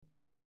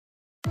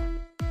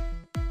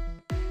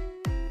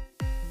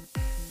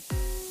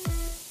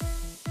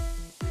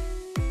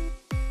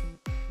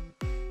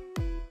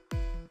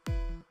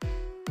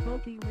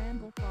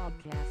Ramble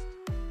Podcast.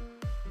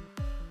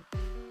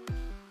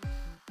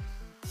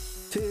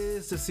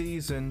 Tis the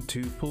season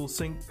to pull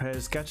sync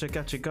pairs, gacha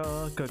gacha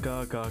ga ga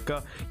ga ga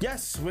ga.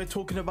 Yes, we're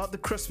talking about the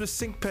Christmas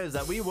sync pairs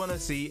that we want to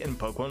see in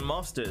Pokemon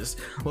Masters.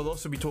 We'll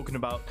also be talking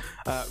about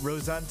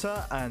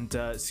Rosanta and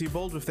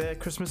Seabold with their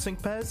Christmas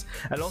sync pairs,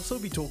 and also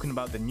be talking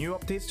about the new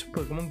updates to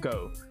Pokemon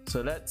Go.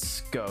 So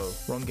let's go.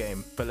 Wrong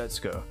game, but let's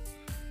go.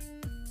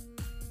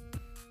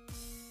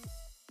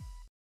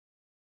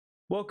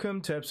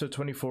 Welcome to episode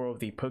 24 of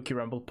the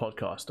Ramble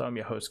Podcast. I'm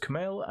your host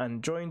Kumail,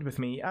 and joined with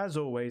me, as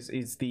always,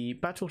 is the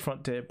Battled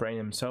Frontier brain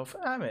himself,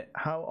 Amit.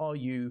 How are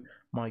you,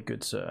 my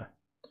good sir?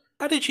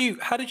 How did you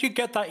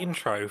get that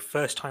intro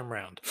first time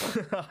round?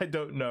 I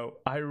don't know.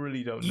 I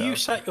really don't know. You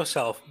set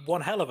yourself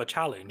one hell of a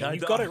challenge, and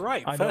you got it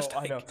right first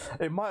take. I know.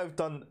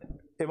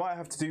 It might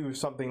have to do with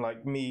something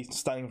like me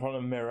standing in front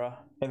of a mirror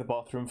in the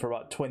bathroom for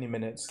about 20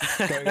 minutes,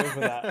 going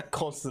over that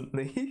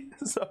constantly,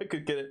 so I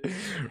could get it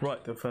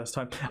right the first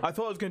time. I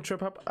thought I was going to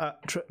trip up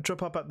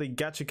at the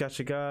gacha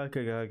gacha ga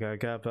ga ga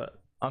ga,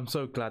 but I'm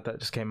so glad that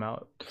just came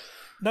out.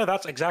 No,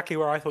 that's exactly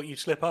where I thought you'd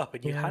slip up,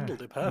 and you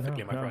handled it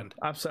perfectly, my friend.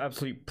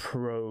 Absolutely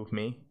pro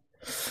me.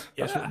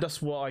 Yeah.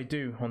 That's what I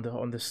do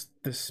on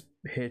this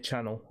here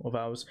channel of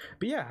ours.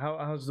 But yeah,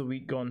 how's the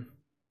week gone?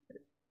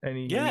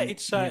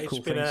 It's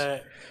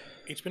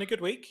been a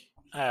good week.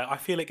 I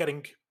feel it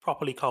getting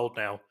properly cold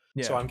now,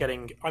 so I'm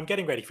getting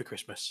ready for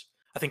Christmas.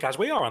 I think as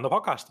we are on the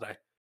podcast today.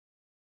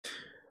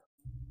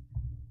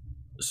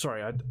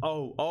 Sorry,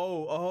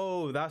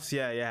 that's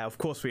yeah. Of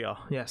course we are.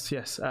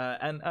 Yes.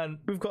 And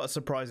we've got a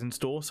surprise in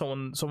store.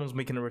 Someone's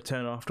making a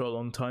return after a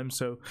long time.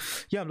 So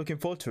yeah, I'm looking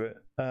forward to it.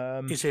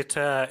 Is it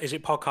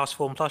podcast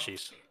form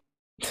plushies?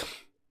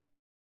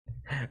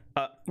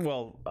 I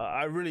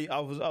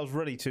was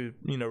ready to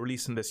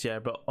release them this year,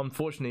 but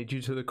unfortunately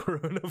due to the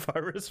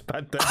coronavirus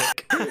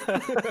pandemic,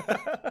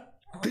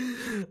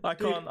 I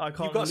can't.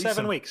 You've got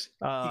 7 weeks.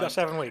 You got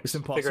 7 weeks. It's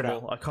impossible. Figure it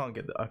out. I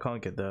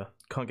can't get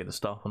the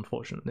stuff,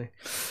 unfortunately.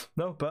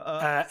 No, but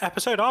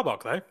episode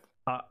Arbok though.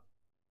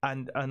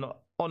 And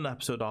on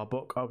episode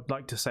Arbok, I would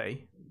like to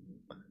say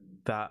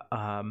that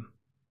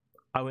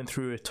I went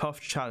through a tough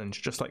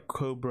challenge, just like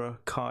Cobra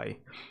Kai.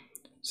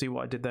 See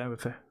what I did there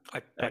with it?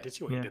 I did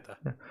see what you did there.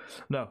 Yeah.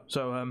 No,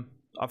 so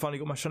I finally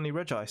got my shiny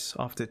Regice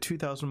after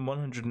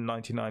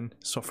 2,199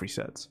 soft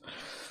resets.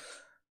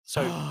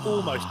 So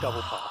almost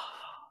double par.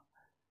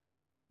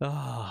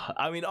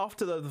 I mean,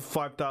 after the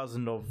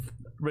 5,000 of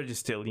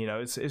Registeel,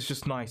 it's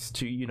just nice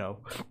to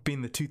be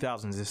in the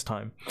 2,000s this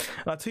time.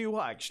 And I'll tell you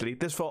what, actually,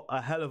 this felt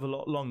a hell of a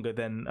lot longer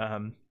than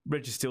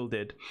Registeel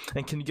did.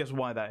 And can you guess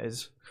why that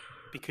is?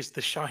 Because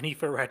the shiny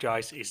for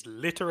Regice is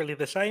literally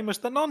the same as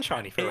the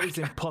non-shiny for Regice. It's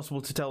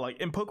impossible to tell. Like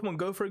in Pokemon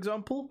Go, for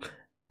example,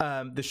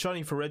 the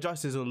shiny for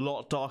Regice is a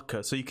lot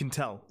darker, so you can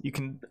tell. You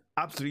can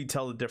absolutely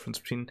tell the difference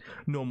between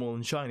normal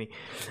and shiny.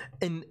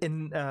 In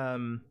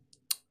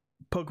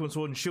Pokemon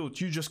Sword and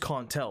Shield, you just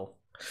can't tell.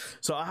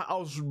 So I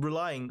was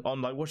relying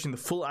on watching the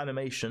full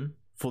animation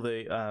for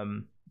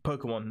the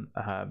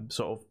Pokemon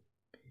sort of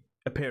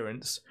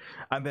appearance,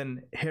 and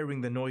then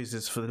hearing the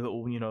noises for the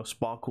little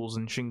sparkles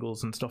and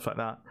shingles and stuff like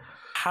that.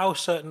 How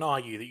certain are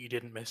you that you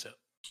didn't miss it?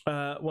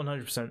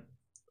 100%.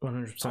 All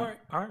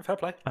right, fair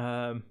play.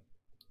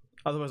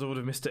 Otherwise I would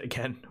have missed it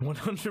again.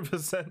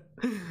 100%.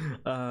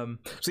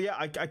 So yeah,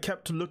 I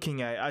kept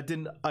looking at it.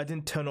 I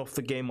didn't turn off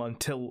the game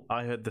until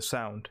I heard the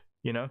sound,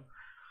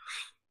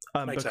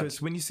 because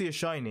sense. When you see a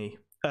shiny,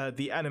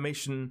 the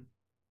animation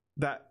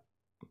that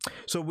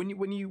so when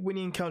you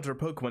encounter a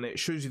Pokemon, it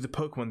shows you the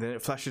Pokemon, then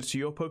it flashes to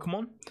your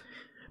Pokemon.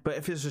 But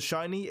if it's a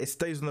shiny, it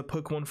stays on the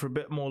Pokemon for a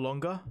bit more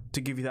longer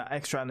to give you that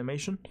extra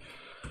animation.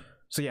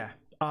 So yeah,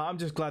 I'm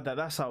just glad that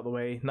that's out of the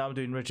way. Now I'm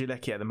doing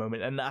Regieleki at the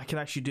moment, and I can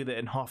actually do that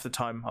in half the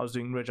time I was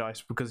doing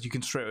Regice, because you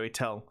can straight away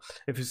tell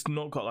if it's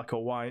not got like a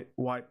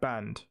white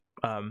band.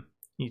 You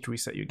need to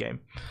reset your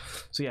game.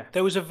 So yeah,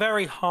 there was a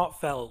very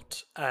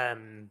heartfelt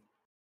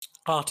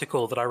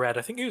article that I read,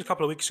 I think it was a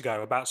couple of weeks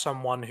ago, about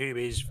someone who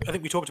is, I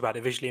think we talked about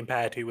it, visually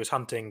impaired, who was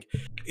hunting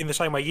in the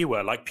same way you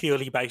were, like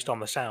purely based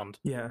on the sound,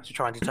 to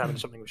try and determine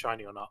if something was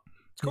shiny or not.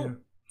 It's cool.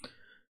 Yeah.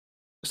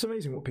 It's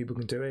amazing what people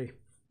can do, eh?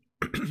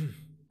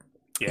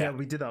 Yeah,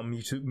 we did that on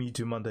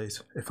Mewtwo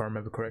Mondays, if I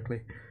remember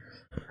correctly.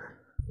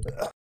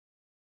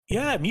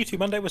 Yeah, Mewtwo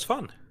Monday was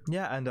fun.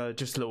 Yeah, and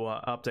just a little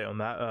update on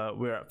that.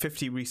 We're at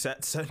 50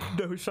 resets and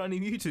no shiny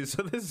Mewtwo,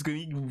 so this is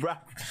going to be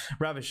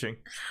ravishing.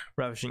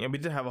 And we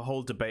did have a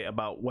whole debate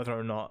about whether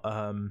or not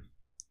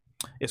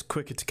it's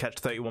quicker to catch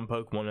 31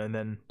 Pokemon and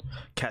then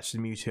catch the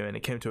Mewtwo, and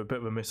it came to a bit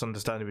of a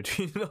misunderstanding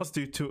between us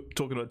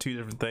talking about two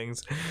different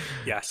things.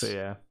 Yes. So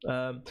yeah.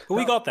 But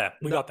we got there.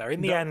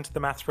 In the end, the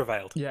maths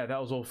prevailed. Yeah,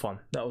 that was all fun.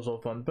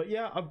 But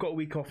yeah, I've got a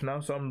week off now,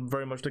 so I'm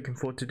very much looking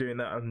forward to doing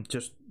that and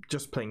just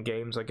playing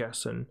games, I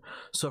guess, and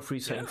soft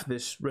resetting for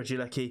this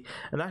Regieleki.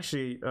 And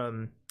actually,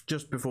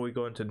 just before we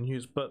go into the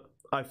news, but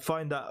I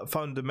found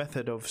the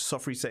method of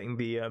soft resetting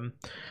the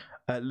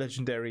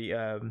legendary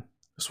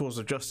Swords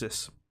of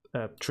Justice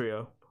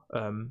trio.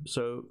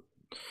 So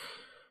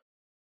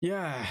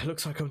Yeah,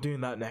 looks like I'm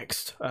doing that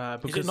next.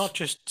 Because Is it not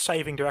just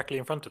saving directly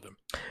in front of them?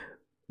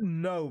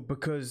 No,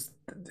 because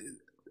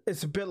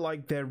it's a bit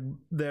like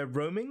they're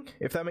roaming,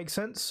 if that makes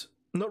sense.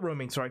 Not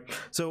roaming, sorry.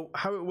 So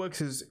how it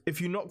works is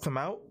if you knock them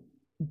out,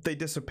 they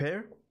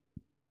disappear,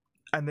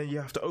 and then you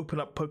have to open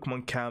up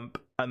Pokemon Camp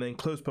and then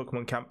close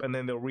Pokemon Camp, and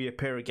then they'll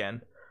reappear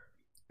again,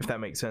 if that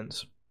makes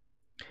sense.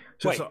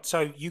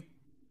 So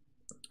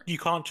you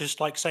can't just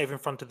like save in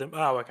front of them.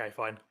 Oh, okay,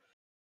 fine.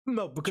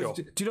 No, because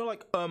Sure. do you know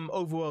like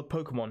overworld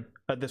Pokemon,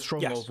 the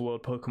strong Yes.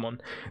 overworld Pokemon,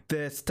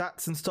 their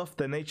stats and stuff,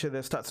 their nature,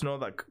 their stats and all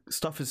that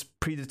stuff is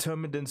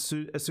predetermined as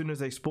soon as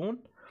they spawn.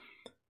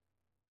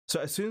 So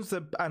as soon as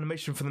the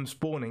animation for them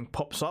spawning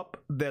pops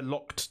up, they're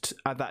locked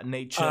at that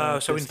nature.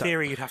 So in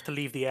theory, you'd have to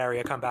leave the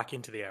area, come back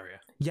into the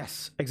area.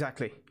 Yes,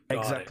 exactly,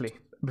 Got it.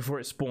 before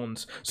it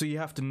spawns. So you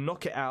have to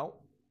knock it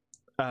out,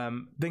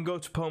 then go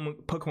to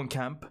Pokemon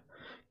Camp,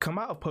 come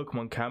out of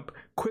Pokemon Camp,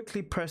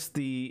 quickly press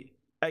the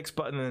X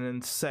button and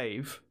then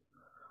save,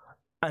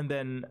 and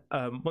then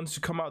once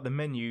you come out of the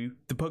menu,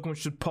 the Pokemon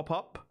should pop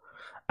up,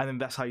 and then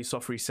that's how you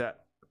soft reset.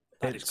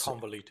 It's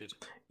convoluted.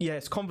 Yeah,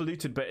 it's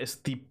convoluted, but it's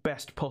the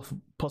best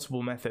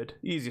possible method,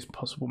 easiest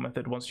possible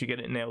method once you get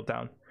it nailed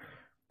down.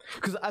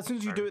 Because as soon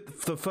as you do it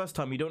for the first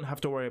time, you don't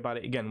have to worry about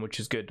it again, which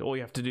is good. All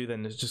you have to do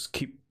then is just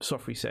keep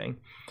soft resetting.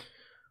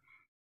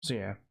 So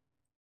yeah.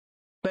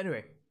 But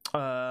anyway,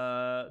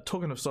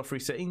 talking of soft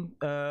resetting,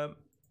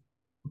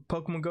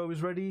 Pokemon Go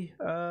is ready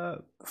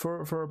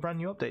for a brand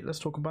new update. Let's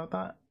talk about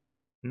that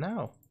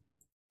now.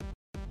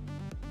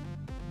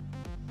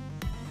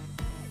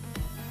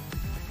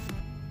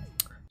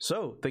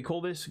 So they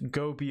call this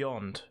Go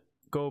Beyond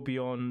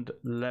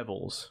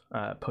Levels,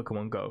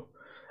 Pokemon Go.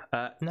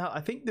 Now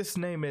I think this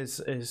name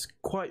is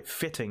quite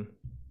fitting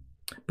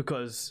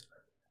because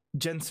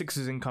Gen 6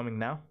 is incoming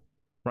now,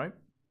 right?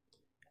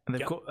 And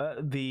they've got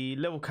the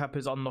level cap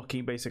is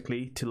unlocking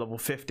basically to level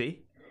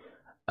 50.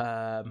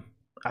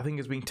 I think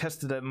it's being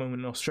tested at the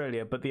moment in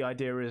Australia, but the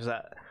idea is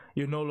that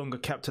you're no longer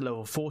capped to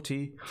level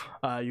 40.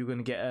 You're going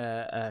to get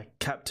a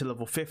cap to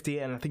level 50,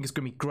 and I think it's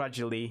going to be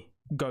gradually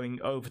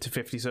going over to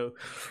 50. So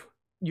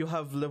you'll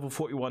have level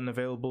 41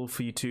 available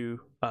for you to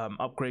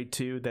upgrade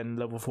to, then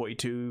level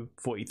 42,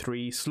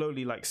 43,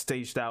 slowly like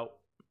staged out,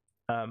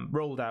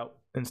 rolled out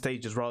in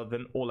stages rather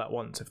than all at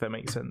once, if that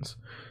makes sense.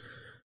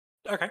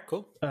 Okay,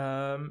 cool.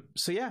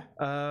 So yeah,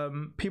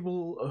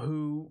 people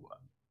who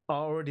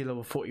are already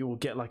level 40 will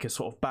get like a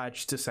sort of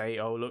badge to say,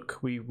 oh look,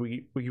 we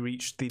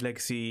reached the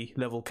legacy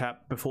level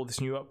cap before this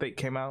new update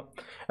came out.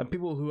 And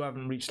people who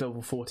haven't reached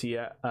level 40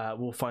 yet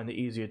will find it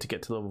easier to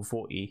get to level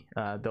 40.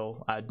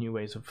 They'll add new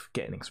ways of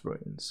getting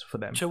experience for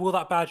them. So will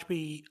that badge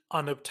be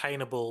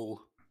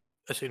unobtainable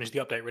as soon as the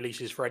update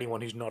releases for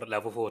anyone who's not at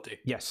level 40?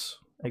 Yes,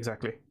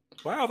 exactly.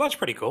 Wow, that's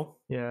pretty cool.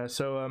 Yeah,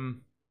 so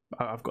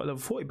I've got a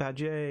level 40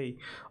 badge, yay.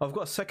 I've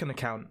got a second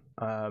account,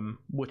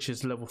 which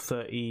is level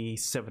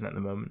 37 at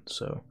the moment,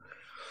 so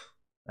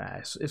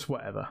it's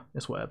whatever.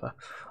 It's whatever.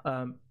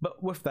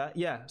 But with that,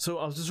 yeah, so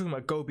I was just talking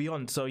about Go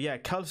Beyond. So yeah,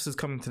 Kalos is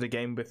coming to the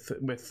game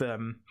with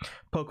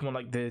Pokemon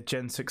like the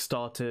Gen 6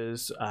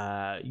 starters.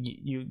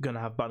 You're going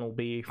to have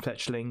Bunnelby,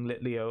 Fletchling,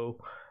 Litleo,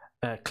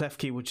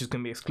 Klefki, which is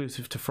going to be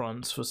exclusive to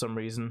France for some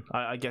reason.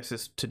 I guess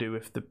it's to do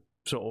with the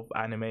sort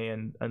of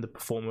anime and the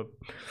performer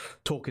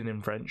talking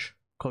in French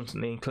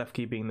constantly, and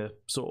Klefki being the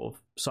sort of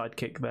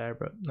sidekick there,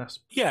 but that's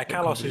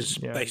Kalos is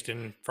based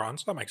in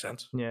France. That makes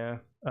sense. Yeah,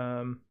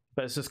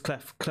 but it's just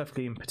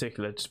Klefki in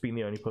particular, just being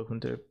the only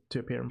Pokemon to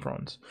appear in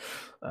France.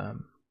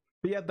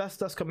 But yeah,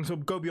 that's coming. So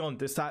Go Beyond.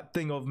 It's that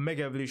thing of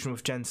Mega Evolution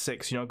with Gen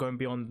 6. You know, going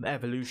beyond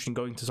evolution,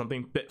 going to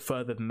something a bit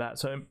further than that.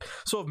 So it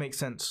sort of makes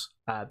sense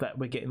that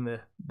we're getting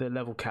the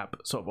level cap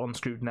sort of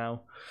unscrewed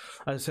now.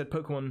 As I said,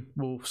 Pokemon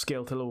will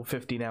scale to level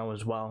 50 now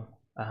as well.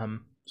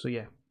 So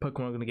yeah, Pokemon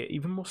are going to get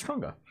even more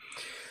stronger,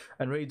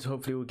 and raids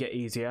hopefully will get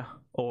easier,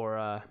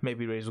 or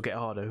maybe raids will get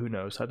harder. Who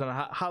knows? I don't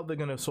know how they're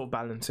going to sort of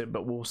balance it,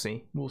 but we'll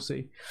see.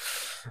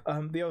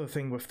 The other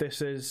thing with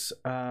this is,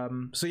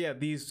 so yeah,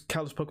 these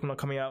Kalos Pokemon are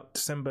coming out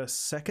December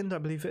 2nd, I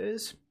believe it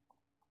is.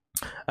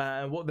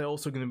 And what they're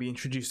also going to be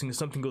introducing is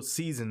something called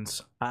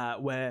Seasons,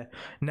 where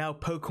now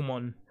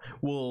Pokemon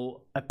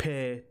will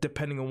appear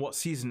depending on what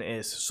season it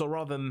is. So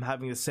rather than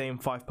having the same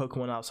 5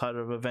 Pokemon outside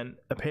of an event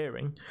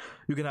appearing,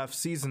 you can have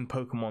season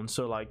Pokemon,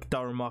 so like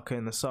Darumaka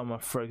in the summer,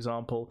 for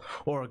example,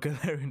 or a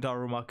Galarian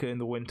Darumaka in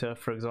the winter,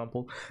 for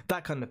example,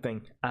 that kind of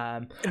thing.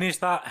 And is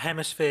that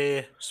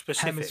hemisphere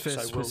specific? Hemisphere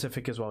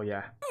specific as well,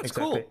 yeah. That's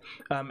exactly.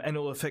 Cool. And it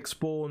will affect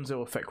spawns, it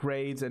will affect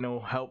raids, and it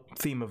will help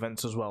theme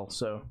events as well.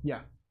 So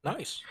yeah.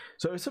 Nice.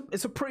 So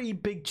it's a pretty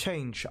big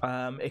change.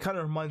 It kind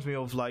of reminds me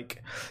of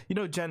like, you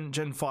know, Gen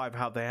 5,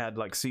 how they had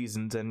like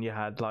seasons and you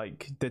had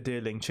like the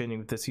dealing changing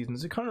with the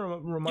seasons. It kind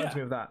of reminds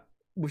me of that,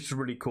 which is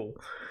really cool.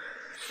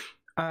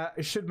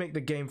 It should make the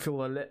game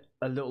feel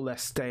a little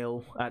less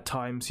stale at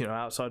times, you know,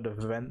 outside of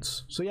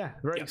events. So yeah,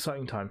 very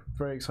exciting time.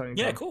 Very exciting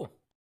time. Yeah, cool.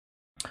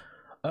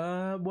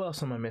 What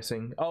else am I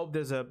missing? Oh,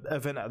 there's a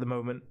event at the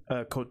moment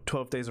called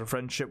 12 Days of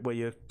Friendship, where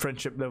your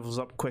friendship levels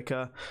up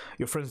quicker,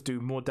 your friends do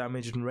more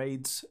damage in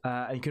raids,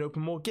 and you can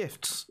open more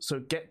gifts. So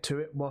get to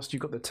it whilst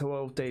you've got the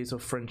 12 Days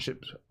of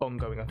Friendship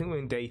ongoing. I think we're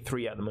in day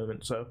 3 at the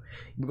moment, so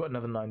we've got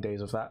another 9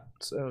 days of that.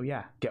 So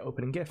yeah, get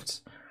opening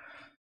gifts.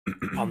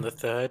 On the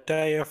 3rd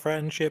day of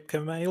friendship,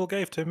 Camille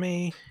gave to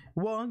me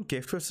 1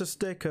 gift was a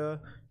sticker,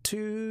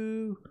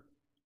 2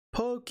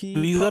 Pokey.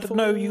 You got to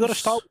know. You got to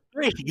start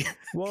with 3.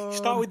 One.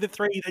 Start with the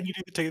 3, then you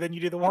do the 2, then you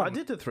do the 1. I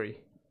did the 3.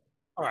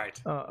 All right.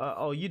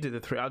 Oh, you did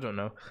the 3. I don't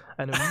know.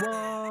 And then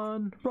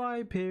 1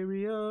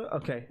 Rhyperior.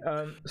 Okay.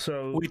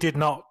 So we did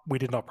not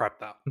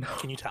prep that. No.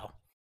 Can you tell?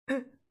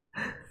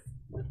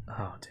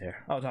 Oh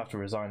dear, I would have to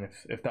resign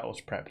if that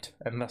was prepped,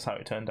 and that's how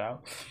it turned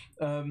out.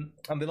 And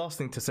the last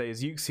thing to say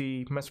is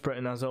Uxie, Mesprit,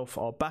 and Azelf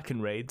are back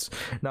in raids.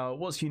 Now,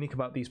 what's unique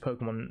about these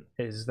Pokemon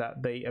is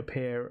that they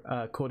appear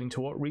according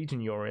to what region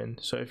you're in.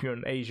 So if you're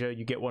in Asia,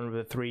 you get 1 of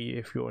the 3.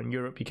 If you're in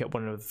Europe, you get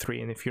 1 of the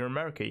 3. And if you're in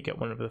America, you get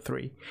 1 of the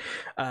 3.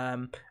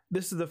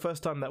 This is the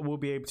first time that we'll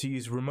be able to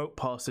use remote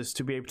passes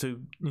to be able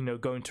to,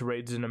 go into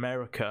raids in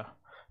America.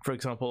 For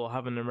example, or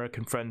have an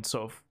American friend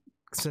sort of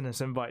send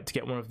us an invite to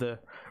get 1 of the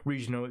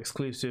regional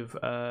exclusive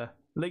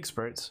lake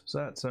spirits.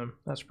 So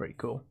that's pretty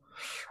cool,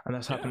 and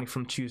that's happening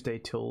from Tuesday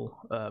till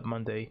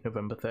Monday,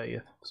 November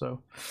 30th.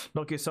 So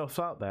knock yourself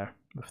out there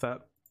with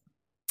that.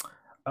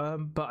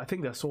 But I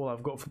think that's all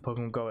I've got for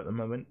Pokemon Go at the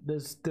moment.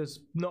 There's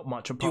not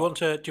much. Do you want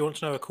to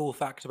know a cool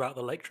fact about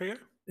the Lake Trio?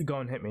 Go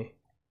and hit me.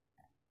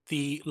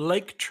 The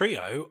Lake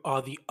Trio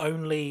are the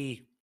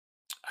only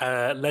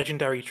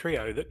legendary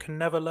trio that can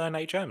never learn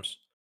HMs.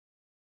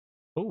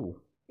 Oh,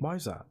 why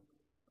is that?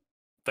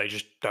 They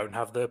just don't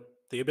have the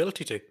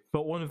ability to.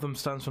 But one of them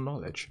stands for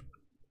knowledge.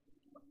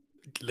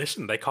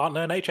 Listen, they can't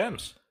learn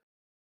HMs.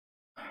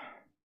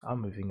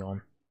 I'm moving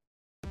on.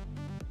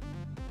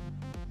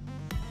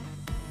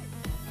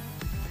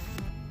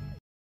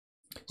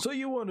 So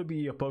you want to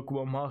be a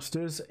Pokemon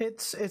Masters?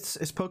 It's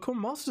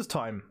Pokemon Masters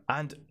time,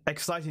 and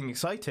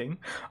exciting!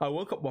 I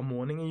woke up one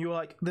morning and you were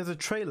like, "There's a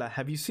trailer.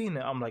 Have you seen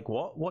it?" I'm like,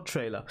 "What? What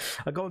trailer?"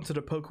 I go into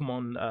the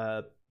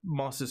Pokemon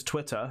Masters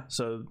Twitter,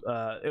 so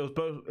it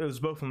was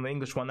both on the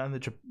English one and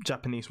the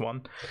Japanese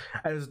one,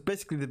 and it was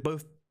basically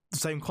both the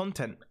same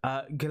content.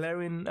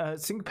 Galarian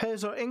sync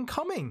pairs are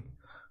incoming.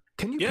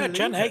 Can you believe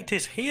Gen it? 8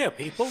 is here,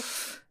 people.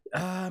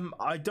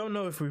 I don't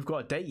know if we've got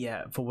a date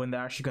yet for when they're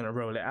actually going to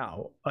roll it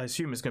out. I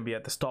assume it's going to be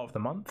at the start of the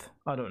month.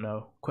 I don't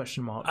know.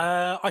 Question mark.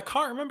 I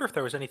can't remember if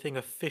there was anything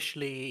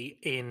officially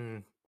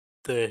in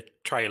the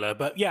trailer,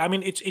 but yeah, I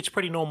mean it's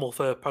pretty normal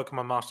for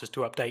Pokemon Masters to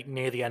update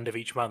near the end of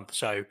each month,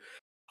 so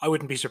I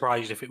wouldn't be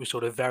surprised if it was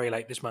sort of very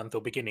late this month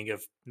or beginning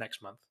of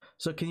next month.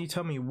 So can you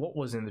tell me what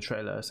was in the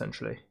trailer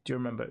essentially? Do you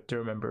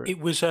remember? It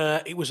was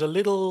a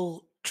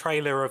little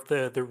trailer of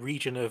the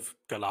region of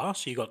Galar.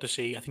 So you got to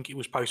see, I think it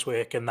was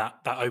Postwick and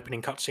that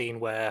opening cutscene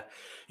where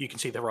you can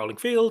see the rolling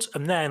fields,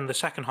 and then the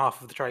second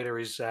half of the trailer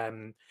is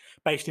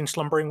based in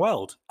Slumbering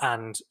World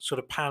and sort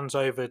of pans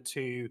over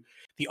to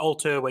the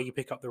altar where you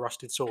pick up the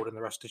rusted sword and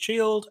the rusted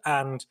shield,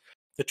 and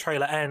the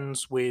trailer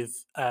ends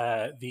with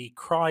the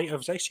cry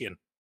of Zacian,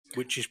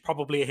 which is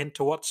probably a hint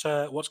to what's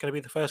going to be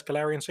the first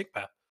Galarian sync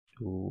pair.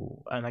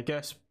 Ooh, and I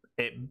guess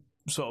it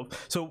sort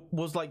of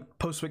was like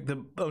Postwick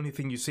the only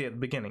thing you see at the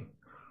beginning.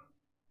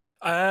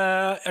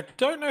 I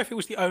don't know if it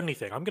was the only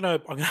thing. I'm gonna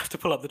have to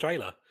pull up the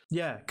trailer.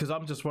 Yeah, because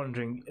I'm just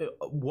wondering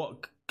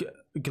what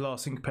Galar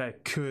sync pair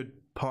could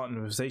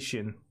partner with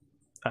Zacian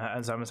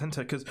and Zamazenta,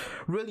 because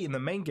really in the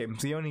main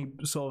games the only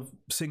sort of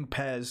sync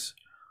pairs.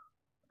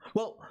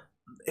 Well,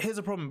 here's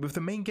a problem with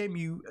the main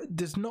game.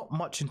 There's not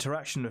much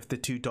interaction with the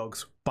 2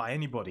 dogs by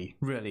anybody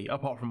really,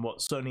 apart from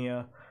what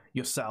Sonia,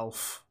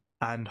 yourself,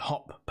 and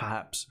Hop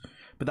perhaps,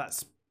 but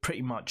that's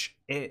pretty much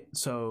it.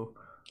 So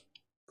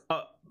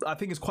I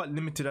think it's quite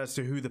limited as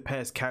to who the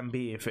pairs can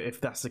be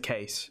if that's the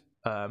case.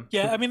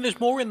 Yeah, I mean,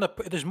 there's more in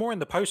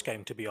the post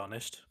game, to be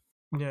honest.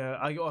 Yeah,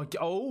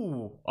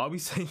 are we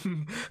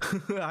saying?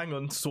 Hang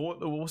on, Sword.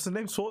 What's the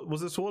name? Sword?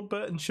 Was it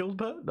Swordbert and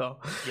Shieldbert? No.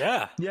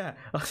 Yeah.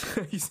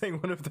 He's saying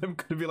one of them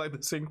could be like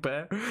the sync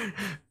pair.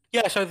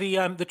 Yeah. So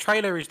the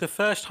trailer is the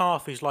first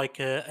half is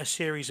like a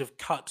series of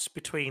cuts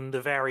between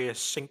the various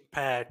sync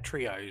pair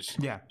trios.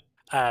 Yeah.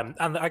 And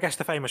I guess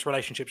the famous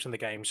relationships in the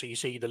game. So you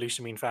see the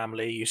Lusamine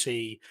family, you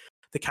see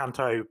the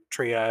Kanto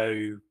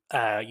trio,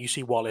 you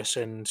see Wallace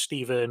and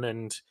Stephen,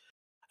 and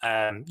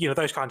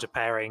those kinds of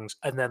pairings.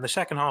 And then the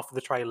second half of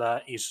the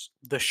trailer is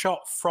the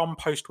shot from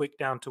Postwick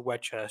down to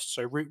Wedgehurst,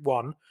 so Route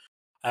 1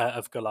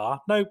 of Galar.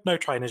 No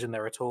trainers in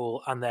there at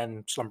all, and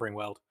then Slumbering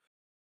World.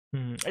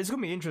 It's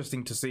going to be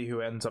interesting to see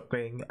who ends up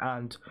being,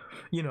 and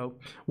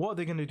what are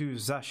they going to do with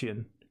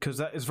Zacian? Because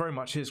that is very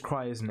much his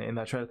cry, isn't it, in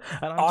that trailer?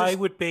 And I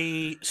would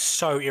be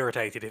so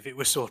irritated if it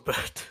was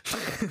Swordbird.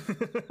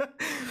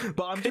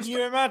 But Can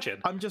you imagine?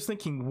 I'm just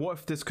thinking, what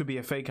if this could be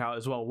a fake out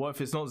as well? What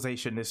if it's not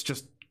Zacian, it's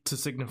just to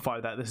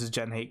signify that this is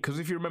Gen 8. Because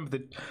if you remember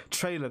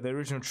the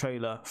original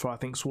trailer for, I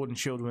think, Sword and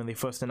Shield, when they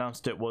first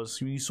announced it, was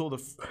you saw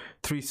the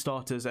 3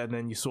 starters and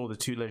then you saw the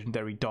 2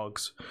 legendary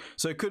dogs.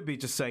 So it could be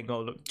just saying,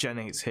 oh, look, Gen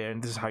 8's here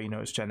and this is how you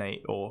know it's Gen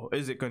 8. Or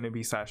is it going to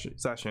be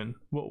Zacian?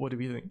 What do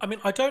you think? I mean,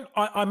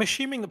 I'm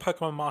assuming the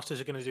Pokemon Masters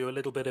are going to do a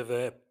little bit of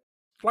a,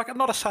 like,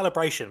 not a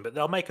celebration, but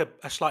they'll make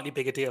a slightly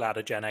bigger deal out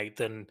of Gen 8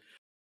 than,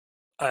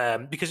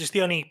 because it's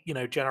the only,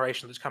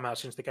 generation that's come out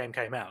since the game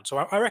came out. So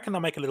I reckon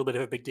they'll make a little bit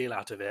of a big deal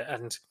out of it.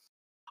 And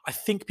I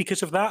think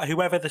because of that,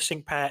 whoever the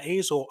sync pair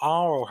is or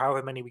are, or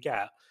however many we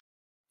get,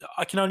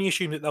 I can only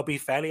assume that they'll be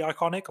fairly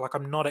iconic. Like,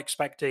 I'm not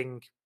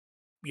expecting,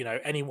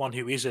 anyone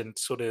who isn't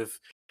sort of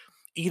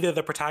either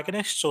the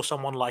protagonists or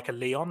someone like a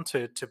Leon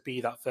to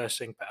be that first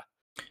sync pair.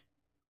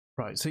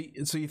 Right. So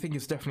you think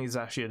it's definitely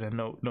Zacian and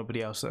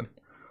nobody else then?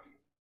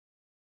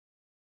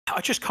 I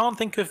just can't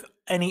think of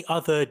any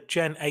other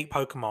Gen 8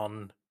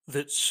 Pokemon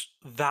that's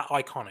that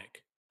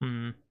iconic.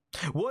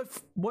 What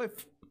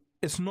if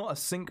it's not a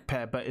sync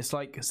pair, but it's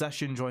like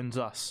Zacian joins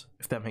us,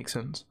 if that makes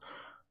sense?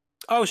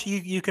 Oh, so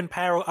you can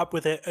pair up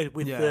with it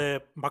with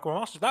the Pokemon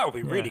Masters? That would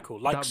be really cool,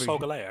 like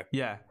Solgaleo.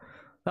 Yeah,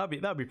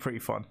 that'd be pretty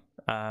fun.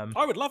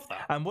 I would love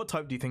that. And what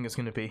type do you think it's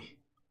going to be?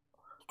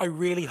 I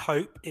really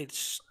hope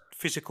it's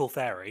physical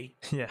fairy.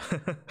 Yeah.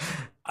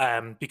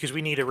 Because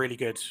we need a really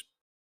good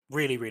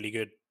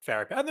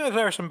fairy. And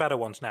there are some better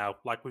ones now.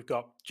 Like, we've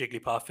got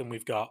Jigglypuff and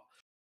we've got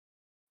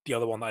the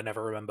other one that I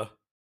never remember.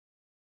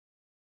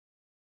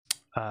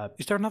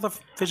 Is there another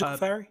physical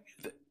fairy?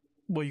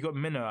 Well, you got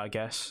Minna, I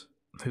guess,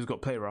 who's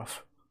got Play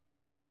Rough.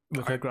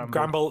 With her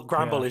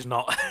Gramble is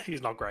not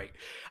he's not great.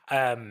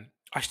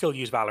 I still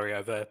use Valerie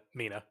over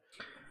Mina.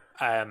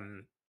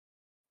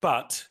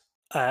 But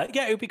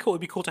yeah, it would be cool.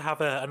 It'd be cool to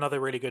have another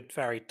really good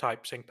fairy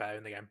type sync pair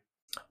in the game.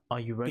 Are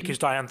you ready? Because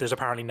Diantha's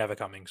apparently never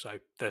coming, so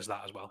there's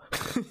that as well.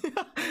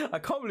 I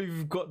can't believe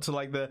we've got to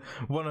like the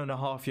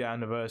 1.5 year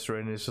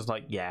anniversary and it's just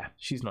like, yeah,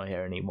 she's not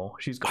here anymore.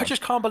 She's gone. I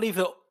just can't believe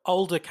that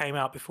Alder came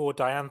out before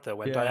Diantha,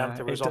 when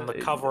Diantha was on the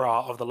cover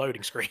art of the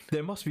loading screen.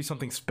 There must be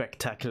something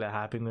spectacular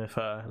happening with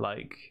her.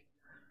 Like,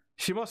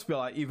 she must be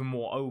like even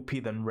more OP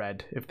than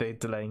Red if they're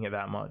delaying it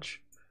that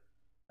much.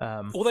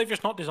 Or they've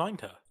just not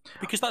designed her.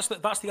 Because that's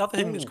the other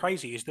thing that's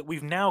crazy, is that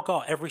we've now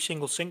got every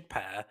single sync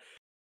pair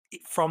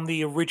from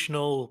the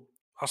original,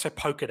 I'll say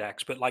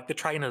Pokedex, but like the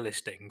trainer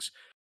listings.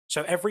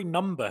 So every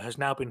number has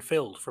now been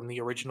filled from the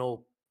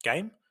original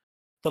game.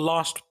 The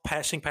last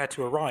sync pair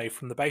to arrive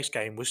from the base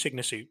game was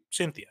Signasuit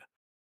Cynthia.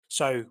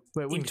 So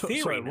in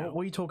theory now,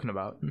 what are you talking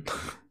about?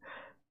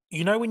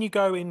 You know, when you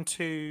go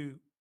into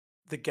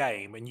the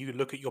game and you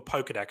look at your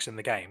Pokedex in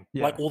the game,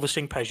 like all the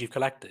sync pairs you've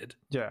collected,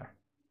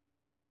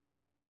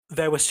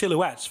 there were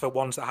silhouettes for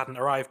ones that hadn't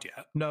arrived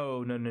yet.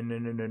 No.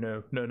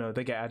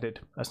 They get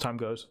added as time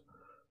goes.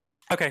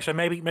 Okay, so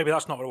maybe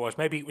that's not what it was.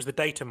 Maybe it was the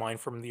data mine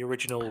from the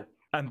original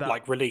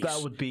release.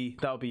 That would be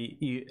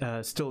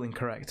still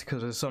incorrect,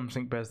 because there's some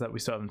sync pairs that we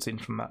still haven't seen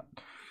from that.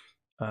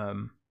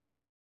 I'm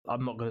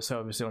not going to say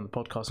obviously on the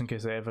podcast in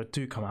case they ever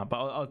do come out, but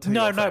I'll tell you.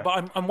 No,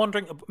 but I'm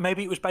wondering,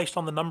 maybe it was based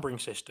on the numbering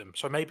system.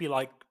 So maybe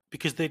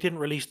because they didn't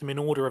release them in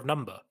order of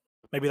number,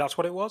 maybe that's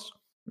what it was.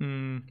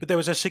 But there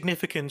was a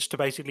significance to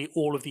basically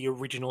all of the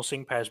original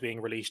sync pairs being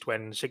released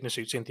when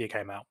Signasuit Cynthia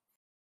came out.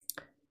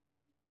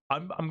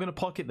 I'm going to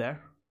park it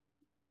there.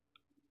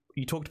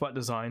 You talked about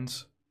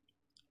designs.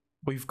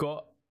 We've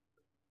got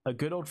a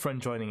good old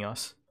friend joining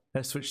us.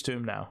 Let's switch to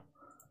him now.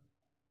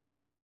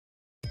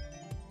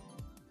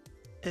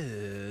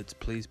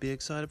 Please be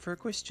excited for a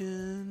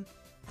question.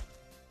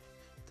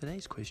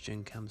 Today's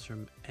question comes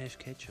from Ash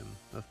Ketchum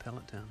of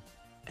Pallet Town.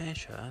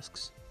 Ash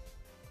asks,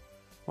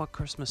 what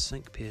Christmas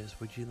sync pairs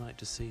would you like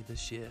to see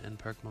this year in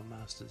Pokemon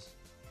Masters?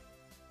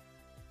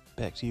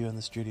 Back to you in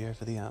the studio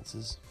for the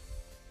answers.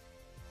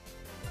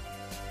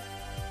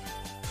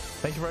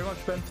 Thank you very much,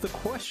 Ben, for the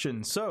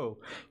question. So,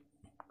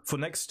 for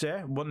next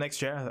year,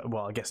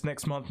 well, I guess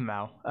next month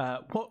now,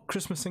 what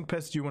Christmas sync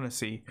pairs do you want to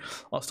see?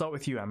 I'll start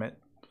with you, Amit.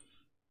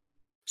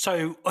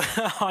 So,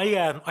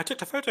 I took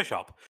to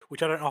Photoshop,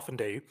 which I don't often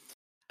do,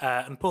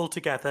 and pulled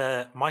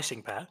together my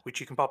sync pair, which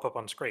you can pop up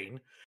on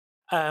screen.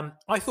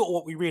 I thought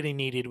what we really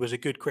needed was a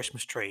good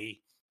Christmas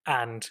tree,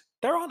 and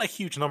there aren't a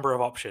huge number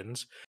of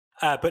options,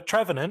 but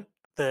Trevenant,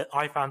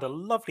 I found a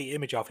lovely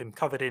image of him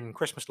covered in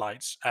Christmas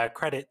lights.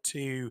 Credit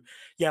to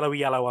Yellowy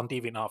Yellow on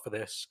DeviantArt for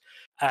this.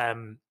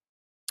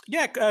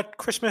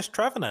 Christmas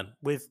Trevenant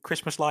with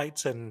Christmas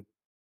lights and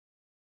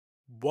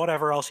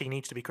whatever else he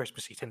needs to be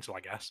Christmassy tinsel,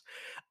 I guess.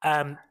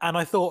 And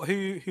I thought,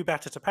 who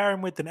better to pair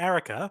him with than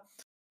Erica?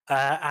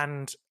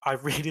 And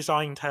I've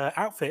redesigned her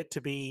outfit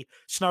to be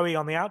snowy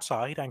on the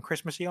outside and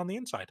Christmassy on the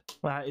inside.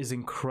 That is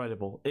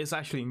incredible. It's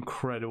actually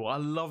incredible. I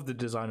love the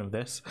design of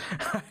this.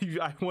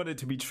 I want it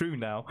to be true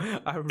now.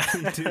 I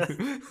really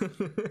do.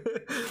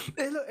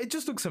 It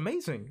just looks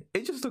amazing.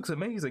 It just looks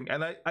amazing.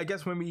 And I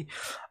guess when we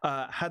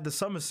had the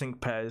summer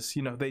sync pairs,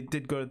 they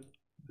did go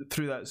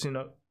through that,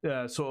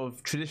 sort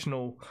of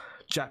traditional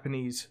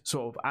Japanese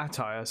sort of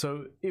attire.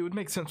 So it would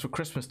make sense for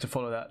Christmas to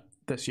follow that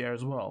this year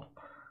as well.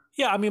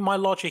 Yeah, I mean, my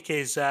logic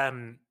is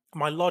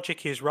my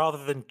logic is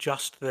rather than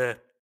just the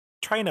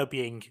trainer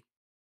being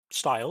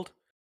styled,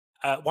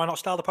 why not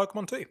style the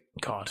Pokemon too?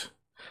 God,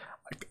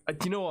 do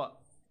you know what?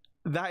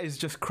 That is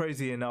just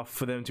crazy enough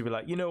for them to be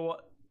like, you know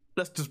what?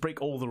 Let's just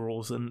break all the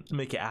rules and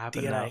make it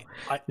happen now.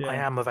 I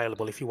am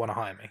available if you want to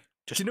hire me.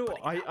 Do you know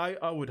what?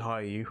 I would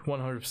hire you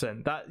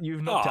 100%. That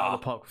you've knocked it out of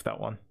the park with that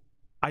one.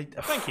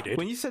 Thank you, dude.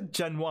 When you said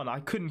Gen 1, I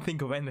couldn't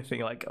think of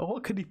anything like, oh,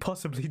 what could he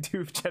possibly do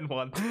with Gen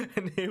 1?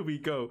 And here we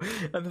go.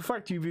 And the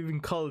fact you've even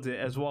colored it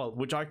as well,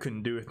 which I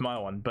couldn't do with my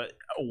one, but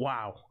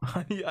wow.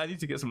 I need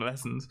to get some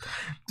lessons.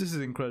 This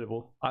is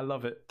incredible. I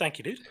love it. Thank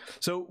you, dude.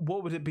 So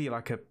what would it be?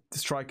 Like a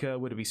striker?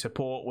 Would it be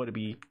support? Would it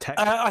be tech?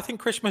 I think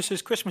Christmas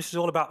is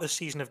all about the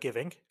season of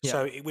giving. Yeah.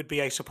 So it would be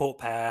a support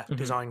pair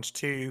designed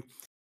to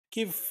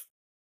give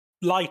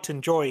light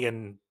and joy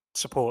and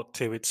support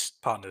to its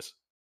partners.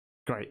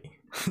 Great.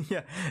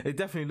 Yeah, it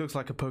definitely looks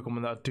like a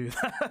Pokemon that would do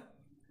that.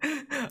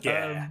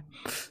 Yeah.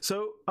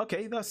 So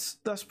okay,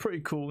 that's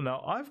pretty cool.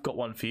 Now I've got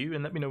one for you,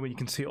 and let me know when you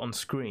can see it on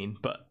screen.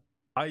 But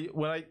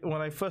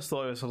when I first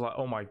thought of this, I was like,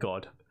 oh my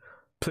god,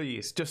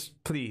 please,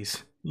 just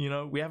please. You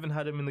know, we haven't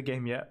had him in the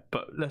game yet,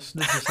 but let's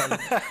just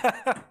have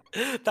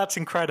him. That's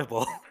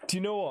incredible. Do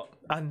you know what?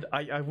 And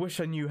I wish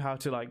I knew how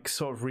to like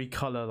sort of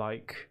recolor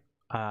like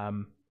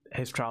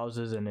his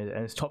trousers and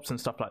his tops and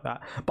stuff like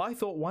that. But I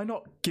thought, why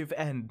not give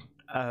N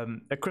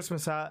a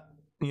Christmas hat,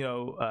 you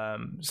know,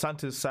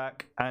 Santa's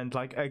sack, and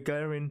like a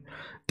glaring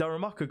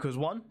Darumaka, because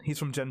one, he's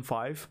from Gen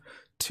 5.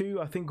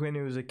 Two, I think when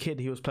he was a kid,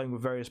 he was playing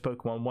with various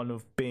Pokemon, one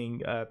of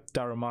being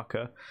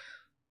Darumaka.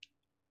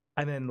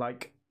 And then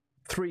like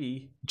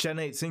 3, Gen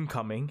 8's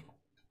incoming.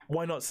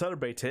 Why not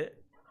celebrate it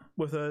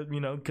with a, you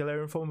know,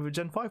 Galarian form of a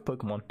Gen 5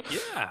 Pokemon?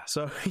 Yeah.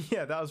 So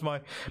yeah, that was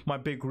my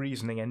big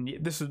reasoning, and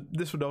this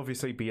would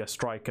obviously be a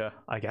striker,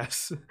 I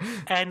guess.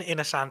 N in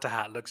a Santa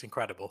hat looks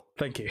incredible.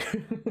 Thank you.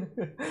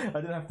 I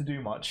didn't have to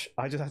do much.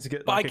 I just had to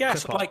get. But like, I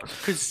guess like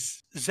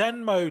because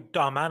Zenmo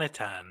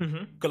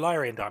Darmanitan,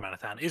 Galarian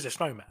Darmanitan, is a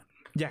snowman.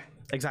 Yeah,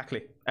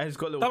 exactly. And it's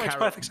got a little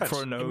carrot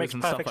for a nose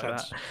and stuff like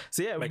that.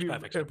 So yeah,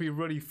 it'd be a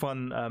really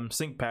fun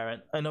sync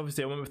parent. And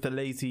obviously I went with the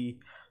lazy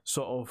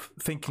sort of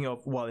thinking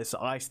of, well, it's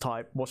ice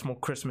type, what's more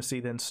Christmassy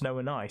than snow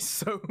and ice?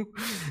 So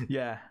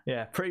yeah,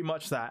 pretty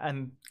much that.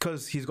 And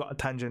because he's got a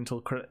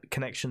tangential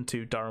connection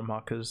to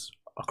Darumaka's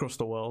across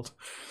the world,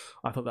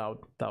 I thought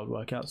that would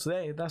work out. So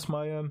yeah, that's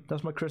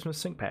my Christmas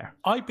sync pair.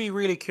 I'd be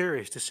really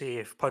curious to see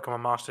if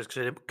Pokemon Masters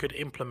could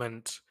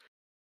implement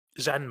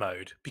Zen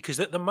mode,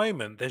 because at the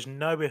moment there's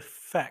no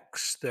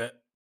effects that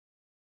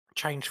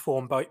change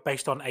form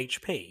based on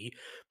HP,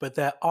 but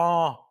there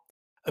are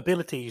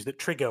abilities that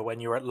trigger when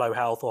you're at low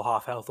health or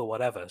half health or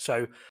whatever.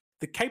 So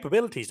the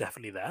capability is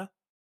definitely there.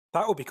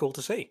 That would be cool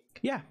to see.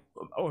 Yeah,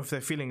 or if they're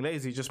feeling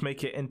lazy, just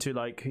make it into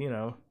like, you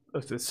know,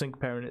 the sync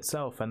parent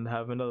itself and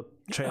have another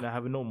trainer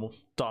have a normal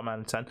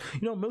Darmanitan.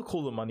 You know, milk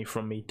all the money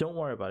from me. Don't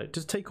worry about it.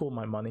 Just take all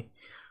my money.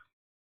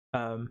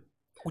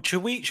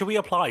 Should we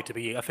apply to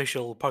be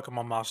official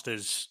Pokemon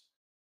Masters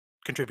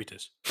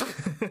contributors?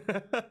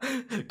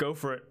 Go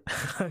for it.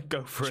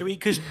 Go for it.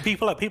 Because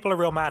people are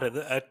real mad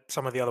at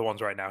some of the other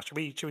ones right now. Should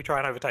we try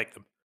and overtake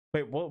them?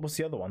 Wait, what's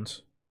the other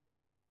ones?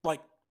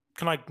 Like,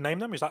 can I name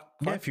them? Is that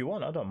fine? Yeah, if you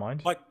want, I don't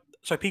mind. Like,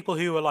 so people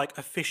who are like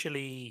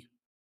officially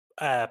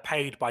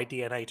paid by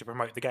DNA to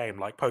promote the game,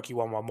 like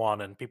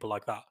Poke111 and people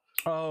like that.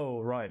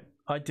 Oh right,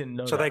 I didn't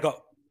know. So they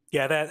got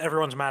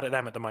everyone's mad at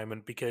them at the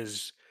moment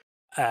because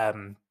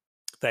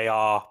they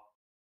are,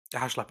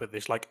 how shall I put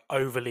this, like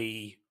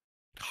overly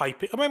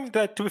hyping. I mean,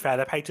 to be fair,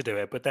 they're paid to do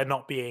it, but they're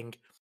not being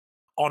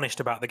honest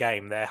about the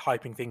game. They're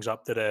hyping things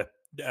up that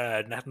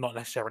are not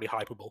necessarily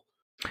hypeable.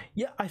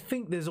 Yeah, I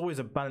think there's always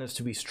a balance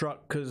to be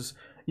struck, because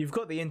you've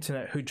got the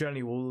internet who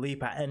generally will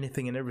leap at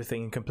anything and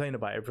everything and complain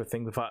about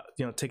everything without,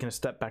 you know, taking a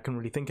step back and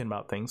really thinking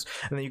about things.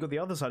 And then you've got the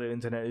other side of the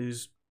internet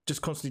who's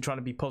just constantly trying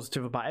to be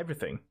positive about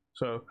everything.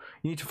 So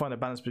you need to find a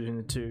balance between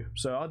the two.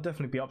 So I'll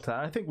definitely be up to that.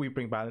 I think we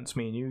bring balance,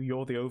 me and you.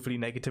 You're the overly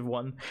negative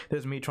one.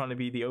 There's me trying to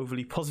be the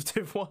overly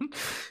positive one.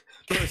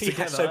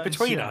 Yeah, so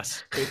between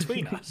us,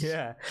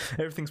 yeah,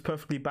 everything's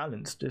perfectly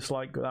balanced. It's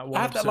like that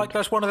one.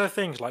 That's one of the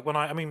things. Like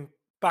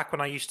back when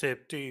I used to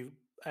do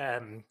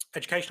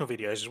educational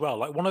videos as well.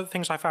 Like one of the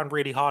things I found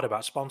really hard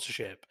about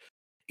sponsorship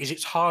is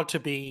it's hard to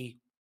be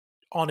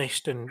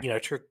honest and, you know,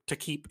 to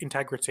keep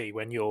integrity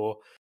when you're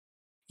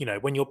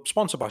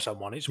sponsored by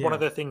someone. It's one of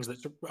the things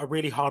that's a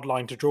really hard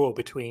line to draw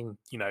between,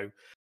 you know,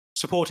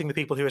 supporting the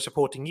people who are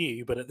supporting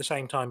you, but at the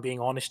same time being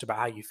honest about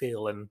how you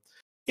feel. And,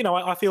 you know,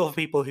 I feel for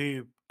people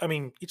who, I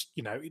mean, it's,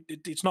 you know,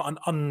 it's not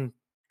an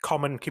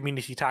uncommon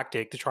community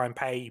tactic to try and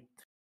pay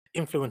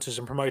influencers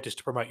and promoters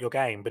to promote your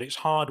game, but it's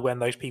hard when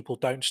those people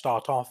don't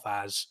start off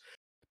as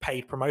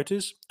paid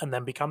promoters and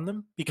then become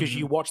them, because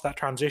you watch that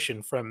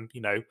transition from, you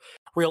know,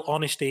 real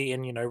honesty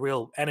and, you know,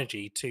 real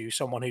energy to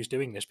someone who's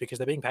doing this because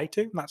they're being paid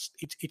to. And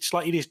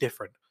it is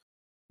different.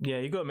 Yeah,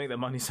 you got to make that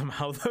money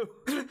somehow, though.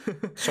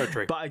 So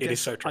true. But it is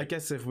so true. I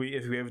guess if we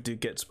ever do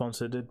get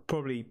sponsored, I'd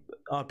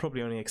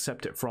probably only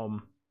accept it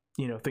from,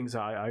 you know, things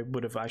that I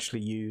would have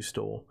actually used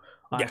or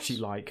I actually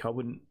like. I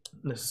wouldn't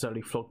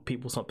necessarily flog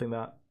people something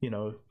that, you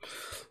know,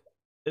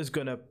 is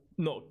gonna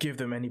not give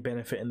them any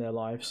benefit in their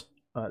lives.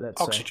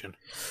 Let's Oxygen.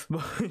 say.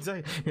 Well,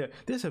 exactly. Yeah.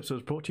 This episode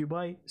is brought to you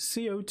by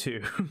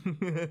CO2.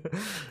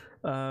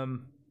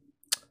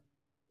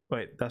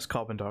 Wait, that's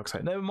carbon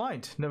dioxide. Never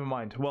mind.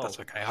 Well, that's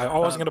okay. I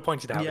wasn't going to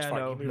point it out. Yeah, it's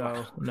fine.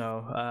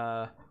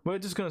 no. We're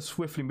just going to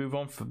swiftly move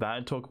on from that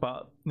and talk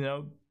about, you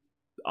know,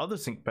 other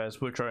sync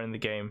pairs which are in the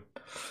game.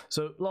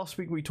 So last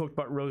week we talked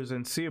about Rose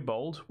and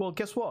Seabold. Well,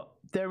 guess what?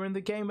 They're in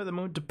the game at the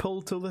moment to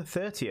pull till the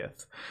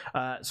 30th.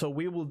 So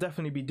we will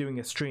definitely be doing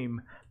a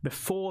stream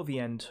before the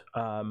end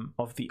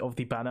of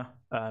the banner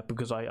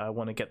because I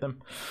want to get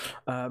them.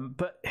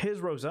 But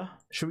here's Rosa.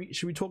 Should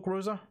we talk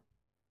Rosa?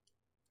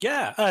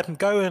 Yeah,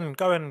 go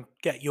and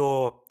get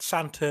your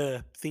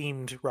Santa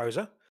themed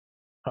Rosa.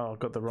 Oh, I've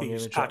got the wrong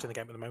image. Out in the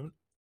game at the moment.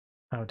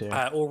 Oh dear.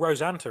 Or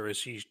Rosanta, as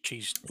she's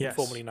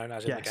formerly known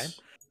as in the game.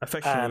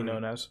 Affectionately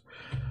known as.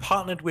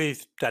 Partnered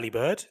with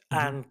Delibird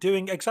and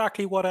doing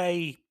exactly what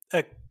a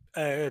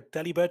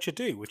Delibird should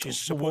do, which is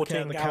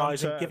supporting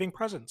allies and giving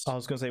presents. I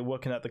was going to say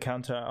working at the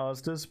counter at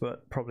Asda's,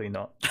 but probably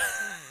not.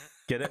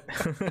 Get it?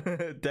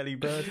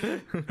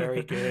 Delibird.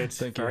 Very good.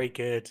 Thank you. Very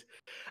good.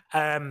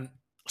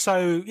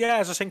 So yeah,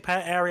 as a sync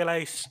pair, Aerial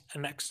Ace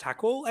and X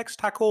Tackle.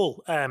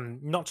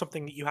 Not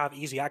something that you have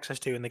easy access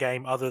to in the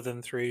game other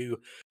than through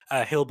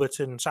Hilbert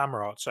and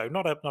Samurott. So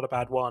not a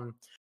bad one.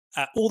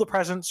 All the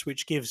presents,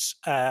 which gives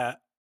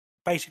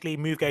basically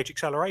move gauge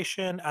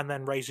acceleration and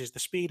then raises the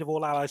speed of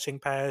all allied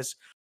sync pairs,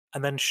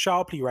 and then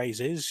sharply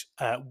raises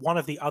one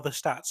of the other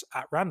stats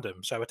at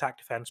random. So attack,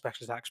 defense,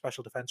 special attack,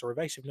 special defense, or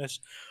evasiveness,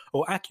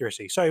 or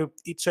accuracy. So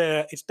it's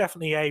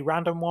definitely a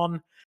random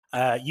one.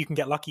 You can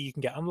get lucky, you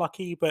can get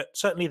unlucky, but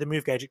certainly the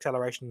move gauge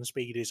acceleration and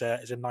speed is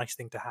a nice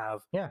thing to have.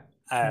 Yeah.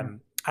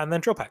 And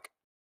then drill pack.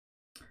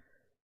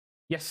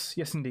 Yes,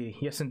 indeed.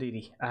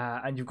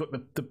 And you've got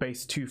the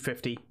base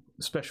 250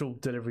 special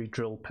delivery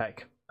drill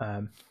pack,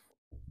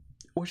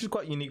 which is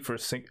quite unique for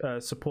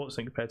a support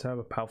sync pair to have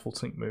a powerful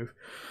sync move.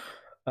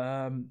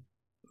 But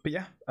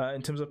yeah,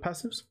 in terms of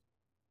passives,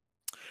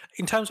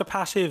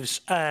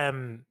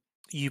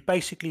 you've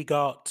basically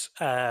got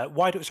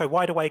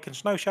wide awake and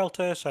snow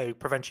shelter, so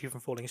prevents you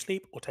from falling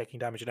asleep or taking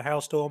damage in a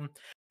hailstorm,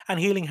 and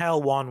healing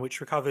hail 1, which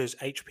recovers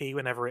HP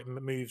whenever it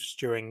moves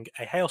during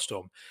a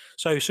hailstorm.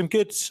 So some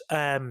good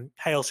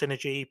hail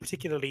synergy,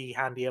 particularly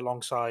handy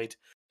alongside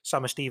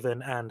Summer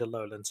Steven and a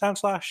Lowland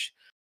Soundslash,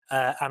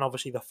 and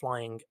obviously the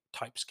flying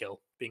type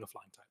skill, being a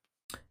flying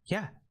type.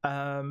 Yeah.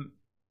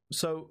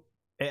 So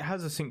it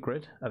has a sync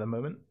grid at the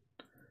moment,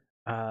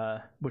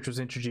 which was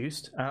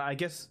introduced. I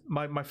guess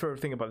my favorite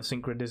thing about the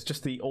sync grid is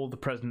just all the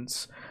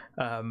presents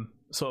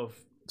sort of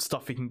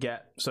stuff you can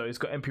get. So it's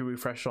got MP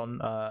refresh on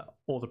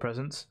all the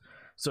presents,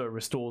 so it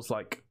restores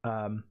like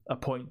a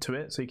point to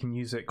it, so you can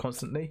use it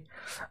constantly.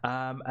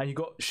 And you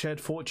got shared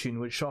fortune,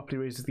 which sharply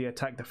raises the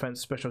attack, defense,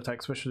 special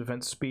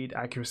defense, speed,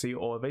 accuracy,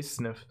 or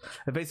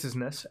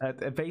evasiveness.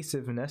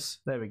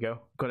 There we go,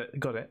 got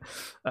it.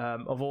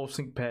 Of all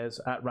sync pairs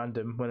at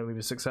random when we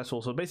were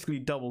successful. So basically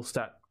double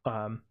stat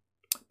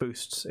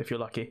boosts if you're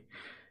lucky.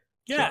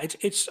 Yeah, so,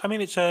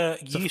 it's a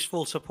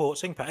useful support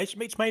sync pair.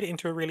 It's made it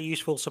into a really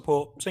useful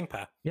support sync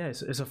pair. Yeah,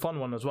 it's a fun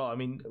one as well. I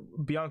mean,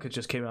 Bianca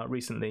just came out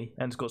recently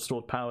and it's got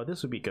stored power.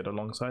 This would be good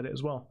alongside it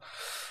as well.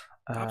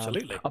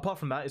 Absolutely. Apart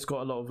from that, it's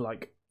got a lot of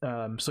like.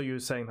 So you were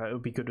saying that it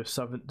would be good with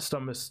Summer. I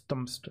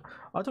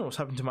don't know what's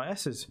happened to my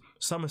S's.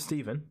 Summer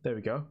Steven. There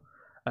we go.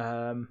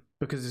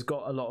 Because it's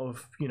got a lot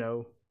of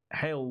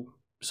hail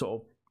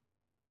sort of.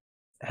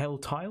 Hail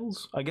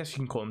tiles, I guess you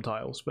can call them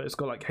tiles, but it's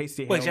got like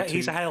hasty hail. Well,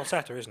 he's a hail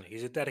setter, isn't he?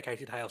 He's a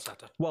dedicated hail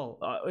setter. Well,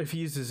 if he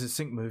uses his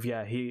sync move,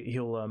 yeah,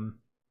 he'll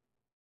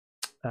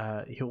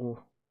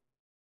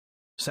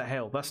set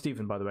hail. That's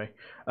Steven, by the way.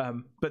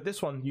 But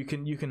this one you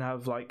can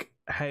have like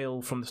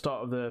hail from the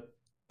start of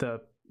the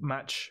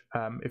match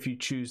if you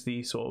choose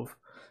the sort of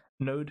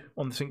node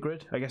on the sync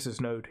grid. I guess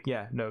it's node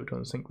on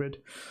the sync grid.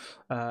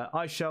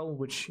 Ice shell,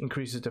 which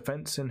increases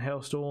defense in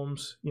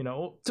hailstorms,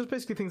 just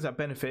basically things that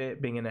benefit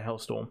it being in a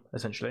hailstorm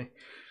essentially.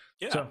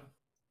 Yeah, so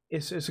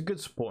it's a good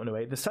support in a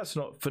way. The stats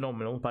are not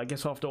phenomenal, but I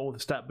guess after all the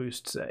stat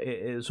boosts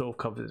it sort of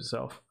covers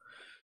itself.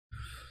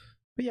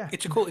 But yeah,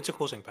 it's a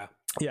cool sync pair.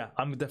 Yeah,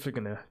 I'm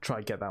definitely gonna try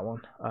and get that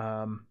one.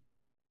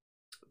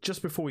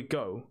 Just before we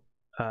go,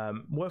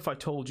 what if I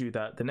told you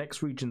that the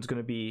next region is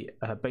going to be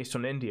based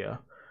on India?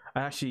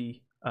 And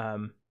actually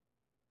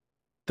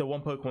the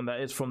one Pokemon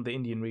that is from the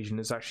Indian region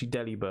is actually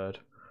Delibird.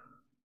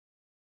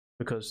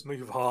 Because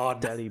move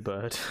on.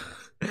 Delibird.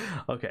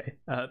 Okay.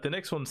 The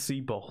next one's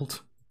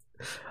Seabold.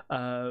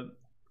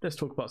 Let's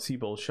talk about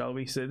Seabold, shall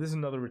we? So this is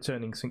another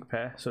returning sync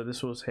pair. So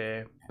this was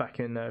here back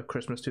in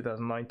Christmas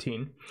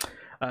 2019.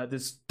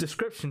 This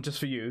description just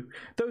for you.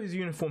 Though his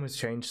uniform has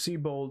changed,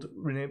 Seabold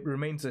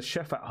remains a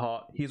chef at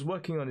heart. He is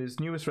working on his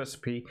newest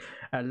recipe,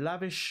 a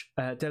lavish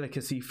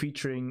delicacy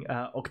featuring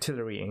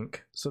Octillery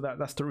ink. So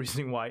that's the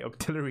reasoning why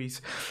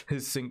Octillery's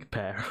his sync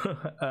pair.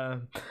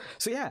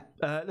 So yeah,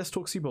 let's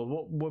talk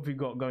Seabold. What have we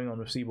got going on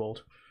with Seabold?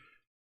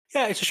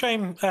 Yeah, it's a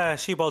shame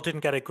Seaball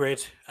didn't get a grid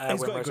He's when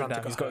got a grid Rosanta now.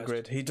 got He's got a hers.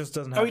 grid. He just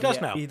doesn't Oh, have. he does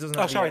the, now. He doesn't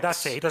Oh, have. the sorry, X.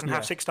 that's it. He doesn't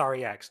have Yeah. 6-star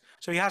EX.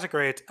 So he has a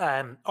grid.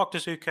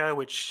 Octazooka,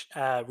 which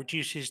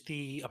reduces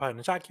the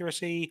opponent's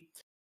accuracy.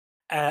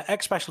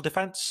 X Special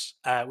Defense,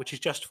 which is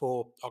just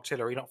for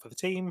auxiliary, not for the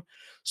team.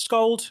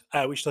 Scold,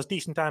 which does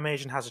decent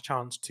damage and has a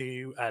chance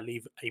to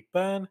leave a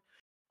burn.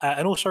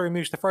 And also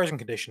removes the frozen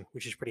condition,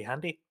 which is pretty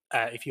handy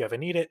if you ever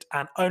need it.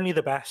 And only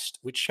the best,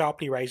 which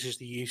sharply raises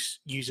the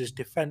user's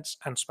defense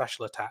and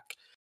special attack.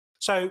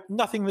 So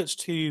nothing that's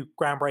too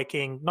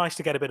groundbreaking. Nice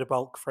to get a bit of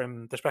bulk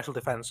from the special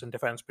defense and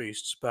defense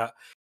boosts, but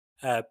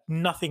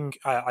nothing,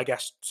 I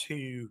guess,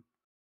 too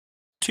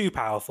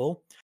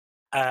powerful.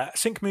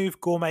 Sync move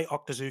Gourmet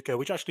Octazooka,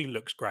 which actually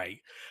looks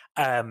great,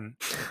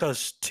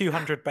 does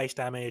 200 base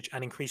damage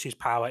and increases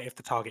power if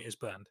the target is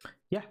burned.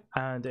 Yeah,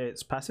 and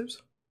it's passives.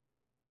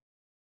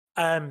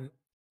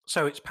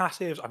 So it's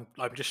passives.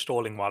 I'm just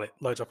stalling while it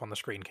loads up on the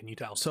screen. Can you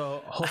tell?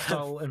 So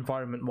hostile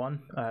environment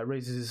 1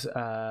 raises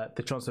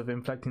the chance of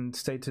inflicting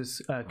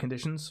status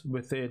conditions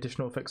with the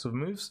additional effects of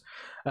moves.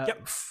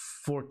 Yep.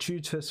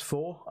 Fortuitous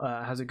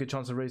 4 has a good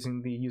chance of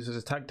raising the user's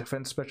attack,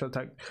 defense, special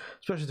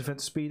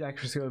defense, speed,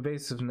 accuracy, or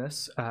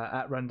evasiveness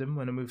at random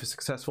when a move is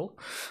successful.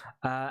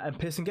 And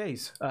piercing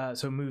gaze,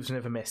 so moves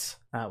never miss,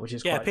 which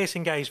is quite...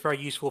 piercing gaze very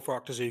useful for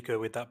Octazooka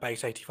with that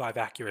base 85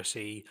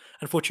 accuracy.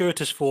 And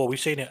fortuitous 4, we've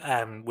seen it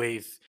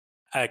with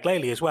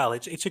Glalie as well.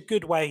 It's a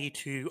good way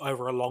to,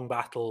 over a long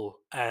battle,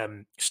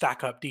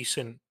 stack up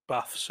decent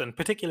buffs, and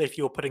particularly if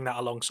you're putting that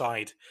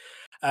alongside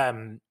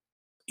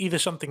either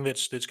something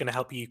that's going to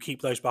help you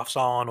keep those buffs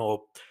on,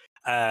 or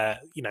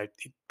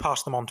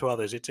pass them on to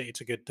others. It's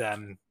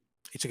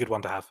a good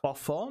one to have.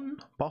 Buff on,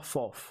 buff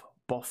off,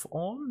 buff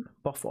on,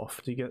 buff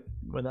off. Do you get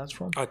where that's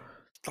from?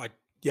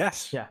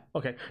 Yes. Yeah.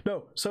 Okay.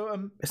 No.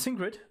 So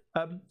Singrid,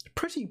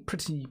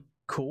 pretty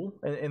cool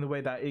in the way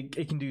that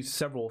it can do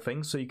several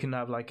things. So you can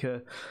have like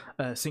a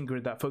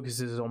Singrid that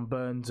focuses on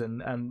burns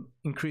and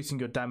increasing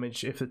your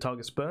damage if the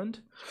target's burned.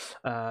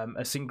 A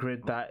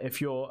Singrid that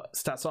if your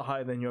stats are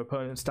higher than your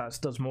opponent's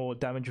stats does more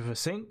damage with a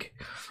sync,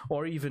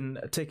 or even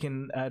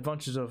taking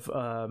advantage of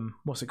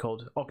what's it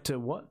called?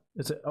 What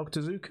is it?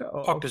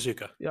 Octazooka?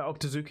 Octazooka. Yeah,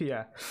 Octazooka.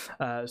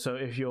 Yeah. So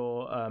if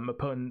your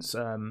opponent's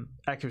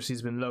accuracy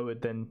has been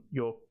lowered, then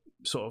your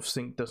sort of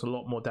sync does a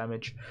lot more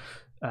damage.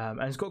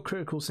 And it's got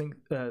critical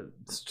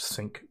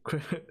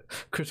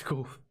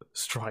critical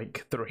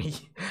strike 3,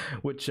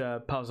 which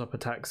powers up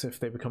attacks if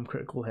they become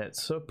critical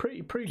hits. So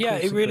pretty yeah,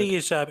 cool. It really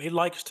is. It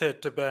likes to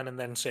burn and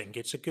then sync.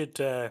 It's a good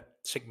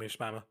sync move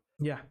spammer.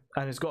 Yeah,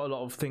 and it's got a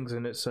lot of things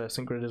in its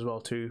sync grid as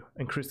well to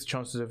increase the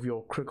chances of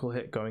your critical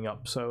hit going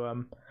up.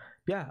 So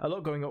yeah, a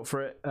lot going up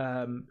for it.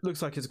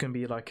 Looks like it's going to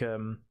be like a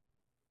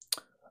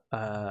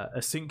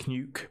sync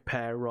nuke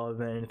pair rather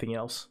than anything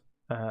else.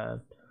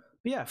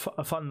 Yeah,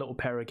 a fun little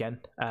pair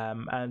again.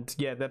 And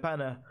yeah, their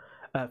banner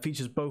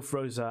features both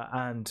Rosa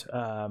and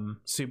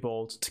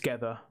Seabald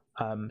together.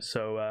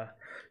 So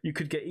you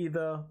could get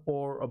either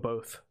or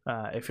both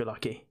if you're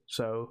lucky.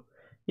 So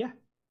yeah,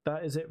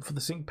 that is it for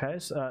the sync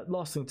pairs.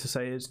 Last thing to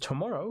say is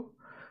tomorrow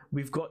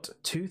we've got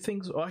 2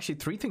 things, or actually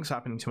 3 things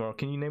happening tomorrow.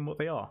 Can you name what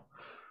they are?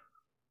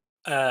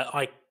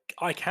 I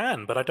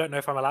can, but I don't know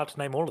if I'm allowed to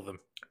name all of them.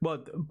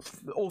 Well,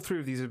 all 3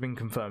 of these have been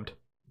confirmed.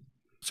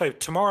 So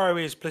tomorrow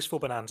is Blissful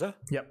Bonanza.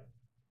 Yep.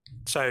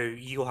 So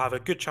you'll have a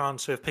good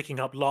chance of picking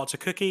up lots of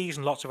cookies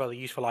and lots of other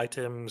useful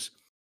items.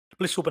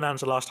 Blissful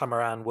Bonanza last time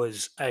around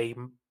was a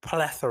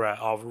plethora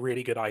of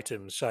really good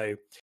items. So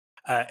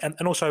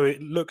and also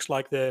it looks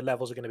like the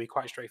levels are going to be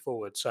quite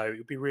straightforward. So it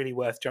would be really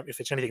worth jumping if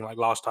it's anything like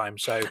last time.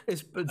 So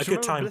it's a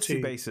good time Blissy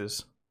to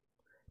bases.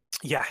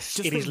 Yes,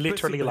 Just it is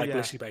literally Blissy, like yeah.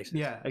 Blissy bases.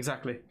 Yeah,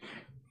 exactly.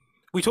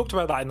 We talked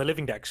about that in the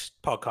Living Decks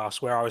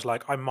podcast, where I was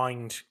like, I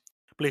mined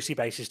Blissy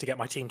bases to get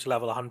my team to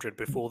level 100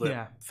 before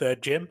the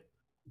third gym.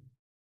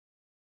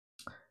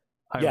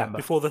 I remember.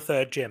 Before the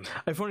third gym.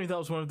 If only that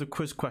was one of the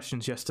quiz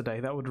questions yesterday,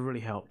 that would have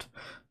really helped.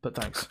 But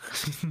thanks.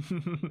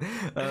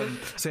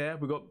 So yeah,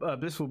 we've got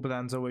Blissful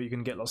Bonanza where you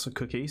can get lots of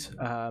cookies.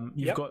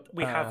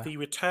 We have the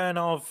return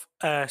of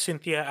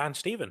Cynthia and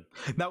Stephen.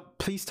 Now,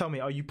 please tell me,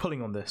 are you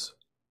pulling on this?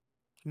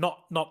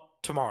 Not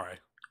tomorrow.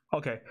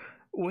 Okay.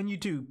 When you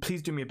do,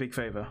 please do me a big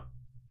favor.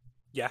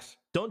 Yes.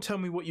 Don't tell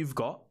me what you've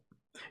got.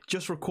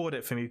 Just record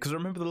it for me, because I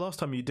remember the last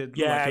time you did.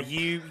 Yeah, like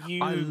you.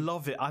 I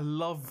love it. I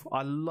love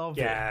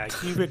it. Yeah,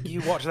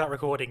 you watched that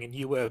recording and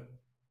you were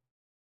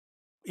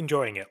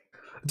enjoying it.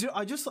 Dude,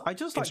 I just in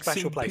like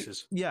special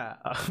places. Yeah,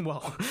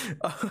 well,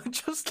 I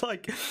just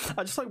like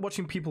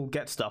watching people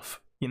get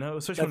stuff. You know,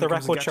 especially Let the when it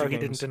comes to record show gacha he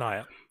games. didn't deny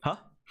it. Huh?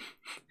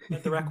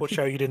 Let the record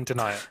show you didn't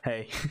deny it.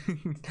 Hey,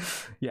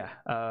 yeah.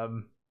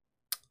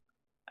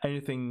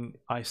 Anything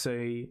I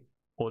say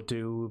or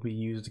do will be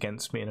used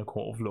against me in a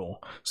court of law.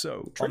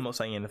 So True. I'm not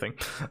saying anything.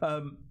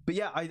 But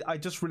yeah, I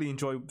just really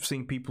enjoy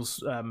seeing people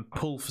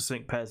pull for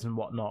sync pairs and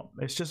whatnot.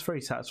 It's just very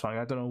satisfying.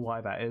 I don't know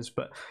why that is,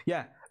 but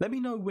yeah, let me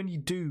know when you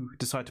do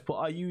decide to pull.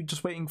 Are you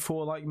just waiting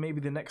for like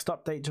maybe the next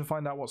update to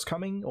find out what's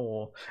coming,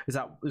 or is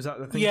that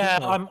the thing? Yeah,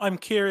 I'm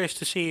curious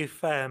to see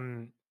if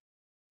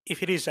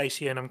if it is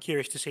Zacian, I'm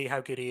curious to see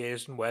how good he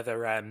is and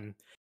whether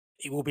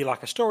it will be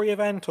like a story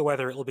event or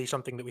whether it'll be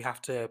something that we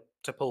have to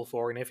pull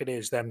for. And if it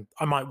is, then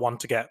I might want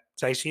to get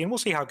Zacian. We'll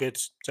see how good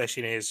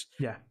Zacian is.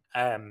 Yeah.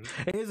 Um,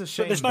 It is a but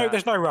shame.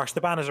 there's no rush.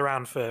 The banner's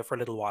around for a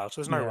little while,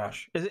 so there's no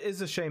rush. It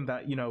is a shame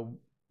that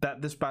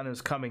that this banner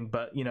is coming,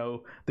 but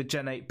the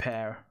Gen 8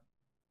 pair,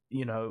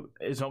 is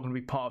not going to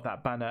be part of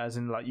that banner. As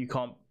in, like, you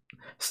can't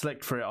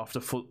select for it after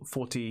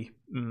 40,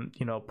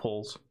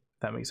 pulls. If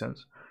that makes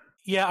sense.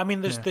 Yeah, I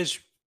mean, there's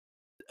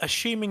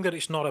assuming that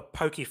it's not a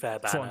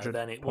Pokefair banner,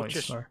 then it will points,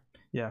 just. sorry.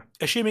 Yeah.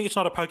 Assuming it's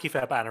not a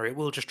Pokefair banner, it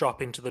will just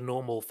drop into the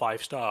normal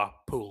 5-star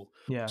pool.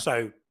 Yeah.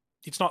 So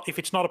if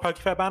it's not a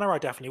Pokefair banner, I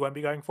definitely won't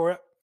be going for it.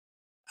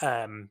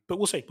 But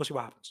we'll see. We'll see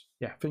what happens.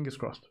 Yeah, fingers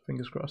crossed.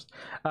 Fingers crossed.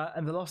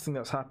 And the last thing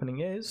that's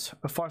happening is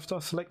a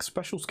 5-star select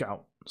special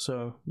scout.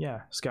 So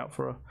yeah, scout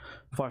for a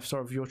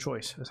 5-star of your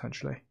choice,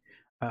 essentially.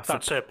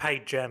 That's a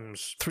paid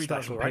gems.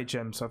 3,000 paid right?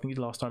 gems. I think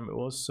the last time it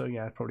was. So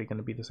yeah, probably going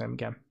to be the same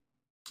again.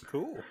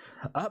 Cool.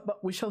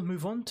 But we shall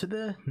move on to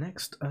the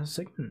next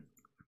segment.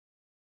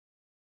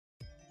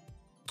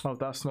 Oh,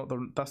 that's not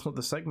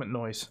the segment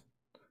noise.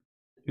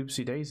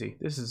 Oopsie daisy.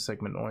 This is a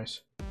segment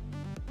noise.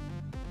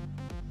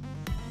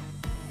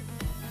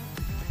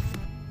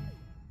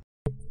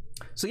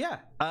 So yeah,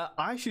 I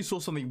actually saw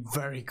something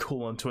very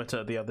cool on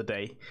Twitter the other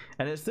day,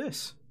 and it's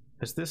this.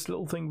 It's this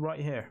little thing right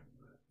here.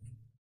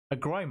 A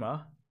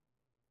Grimer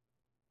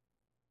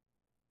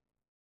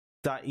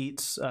that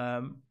eats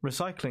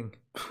recycling,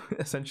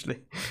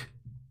 essentially.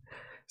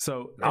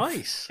 So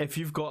nice. If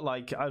you've got,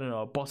 like, I don't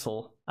know, a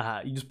bottle,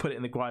 you just put it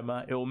in the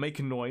Grimer, it will make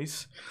a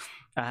noise,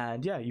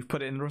 and yeah, you've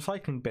put it in the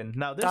recycling bin.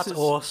 Now that's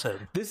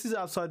awesome. This is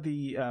outside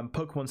the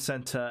Pokemon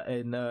Center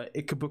in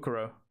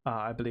Ikebukuro,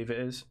 I believe it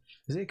is.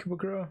 Is it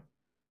Ikebukuro?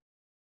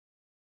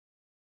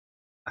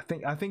 I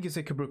think it's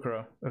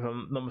Ikebukuro, if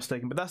I'm not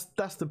mistaken. But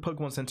that's the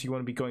Pokemon Center you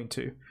want to be going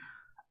to.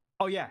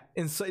 Oh yeah,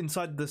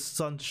 inside the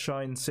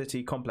Sunshine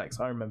City complex.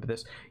 I remember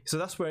this. So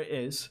that's where it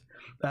is.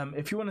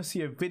 If you want to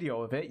see a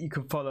video of it, you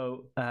can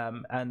follow,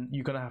 and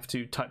you're gonna have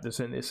to type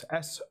this in. It's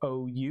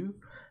SOUHEKINO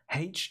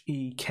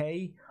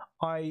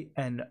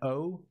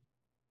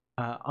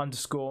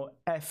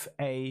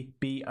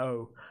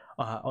 _FABO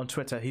on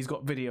Twitter. He's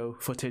got video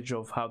footage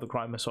of how the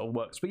Grimer sort of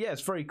works. But yeah,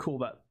 it's very cool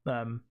that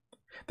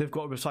they've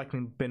got a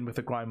recycling bin with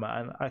a Grimer,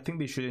 and I think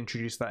they should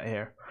introduce that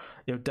here.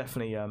 It'll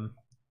definitely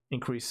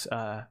increase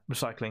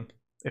recycling,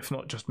 if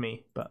not just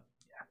me, but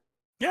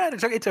yeah.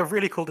 It's a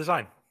really cool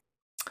design.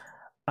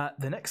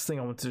 The next thing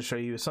I wanted to show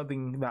you is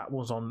something that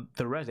was on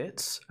the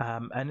Reddits,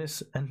 and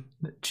it's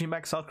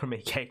G-Max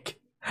Alchemy cake.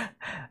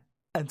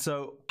 And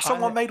so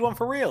someone made one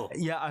for real.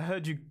 Yeah, I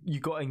heard you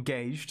got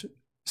engaged,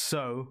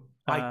 so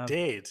I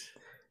did.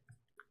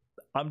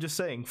 I'm just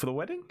saying, for the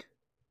wedding?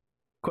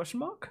 Question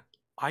mark?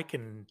 I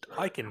can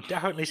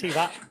definitely see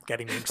that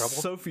getting me in trouble.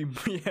 Sophie,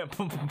 yeah,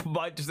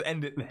 might just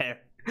end it there.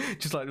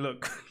 Just like,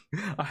 look,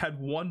 I had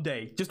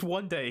just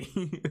one day,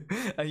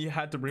 and you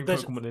had to bring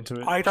Pokemon into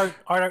it. I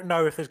don't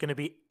know if there's going to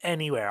be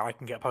anywhere I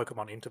can get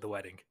Pokemon into the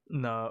wedding.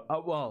 No,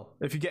 well,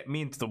 if you get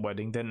me into the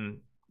wedding,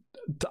 then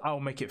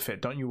I'll make it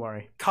fit. Don't you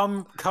worry.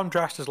 Come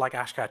dressed as like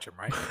Ash Ketchum,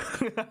 right?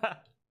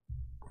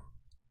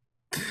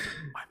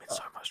 I'm in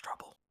so much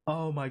trouble.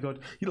 Oh my god!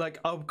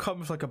 I'll come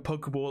with like a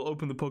Pokeball,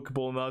 open the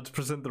Pokeball, and I'll just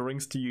present the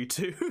rings to you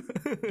too.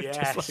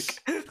 Yes.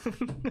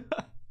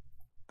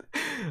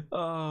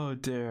 Oh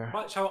dear.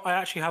 Right, so I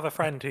actually have a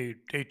friend who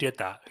did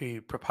that,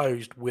 who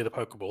proposed with a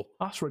Pokeball.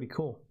 That's really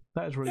cool.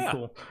 That is really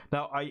cool.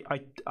 Now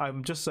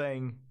I'm just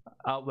saying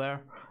out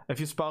there, if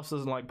your spouse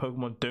doesn't like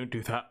Pokemon, don't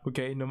do that.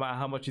 Okay, no matter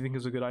how much you think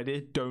is a good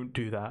idea, don't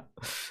do that.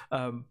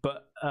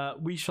 But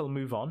we shall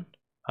move on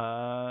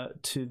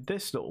to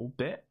this little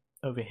bit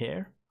over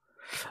here.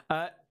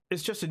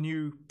 It's just a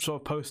new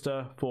sort of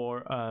poster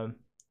for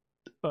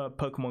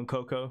Pokemon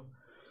Coco,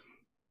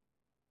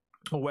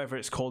 or whatever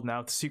it's called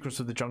now, the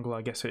Secrets of the Jungle,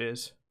 I guess it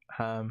is.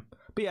 But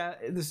yeah,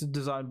 this is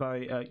designed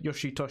by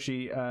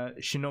Yoshitoshi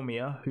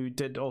Shinomiya, who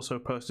did also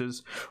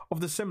posters of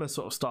the similar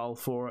sort of style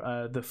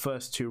for the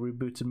first two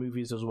rebooted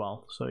movies as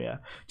well. So yeah,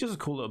 just a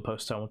cool little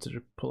poster I wanted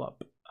to pull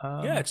up.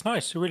 Yeah, it's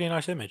nice. A really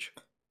nice image.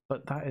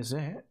 But that is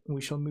it.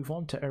 We shall move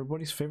on to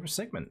everybody's favorite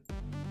segment,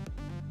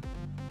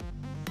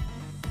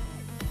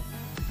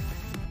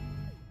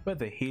 where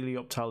the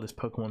Helioptile is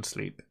Pokemon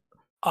Sleep.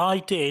 I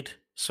did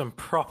some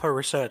proper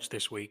research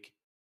this week.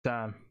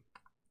 Damn.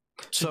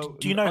 So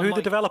do you know who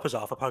the developers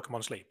are for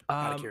Pokemon Sleep?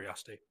 Out of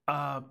curiosity.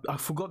 I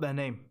forgot their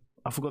name.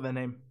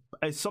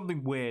 It's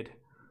something weird.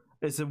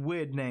 It's a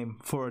weird name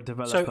for a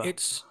developer. So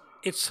it's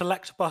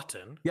Select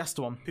Button. Yes,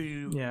 the one.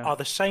 Who are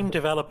the same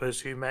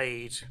developers who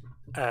made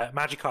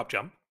Magikarp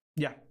Jump.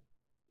 Yeah.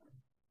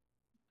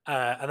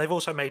 And they've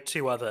also made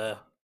two other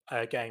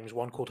games,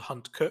 one called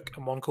Hunt Cook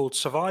and one called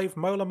Survive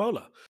Mola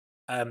Mola.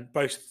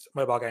 Both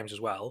mobile games as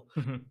well.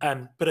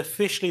 Mm-hmm. But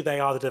officially they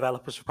are the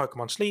developers for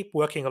Pokemon Sleep,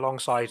 working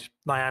alongside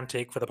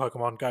Niantic for the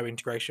Pokemon Go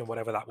integration,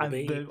 whatever that will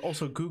be. And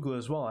also Google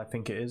as well, I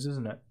think it is,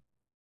 isn't it?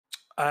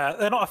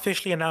 They're not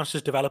officially announced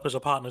as developers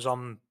or partners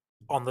on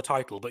on the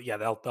title, but yeah,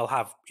 they'll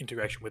have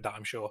integration with that,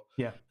 I'm sure.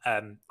 Yeah.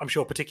 I'm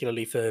sure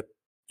particularly for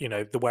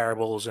the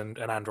wearables and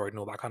Android and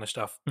all that kind of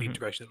stuff, the Mhm.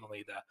 integration that they'll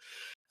need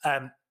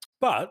there.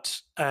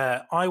 But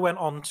I went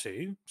on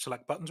to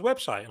Select Button's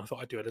website and I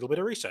thought I'd do a little bit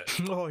of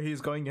research. Oh,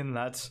 he's going in,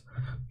 lads.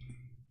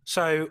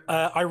 So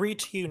I read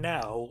to you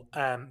now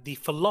the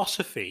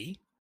philosophy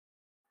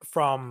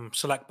from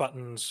Select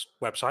Button's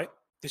website.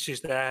 This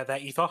is their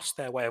ethos,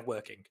 their way of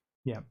working.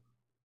 Yeah.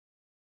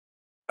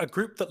 A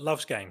group that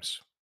loves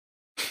games,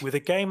 with a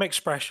game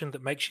expression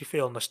that makes you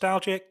feel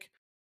nostalgic,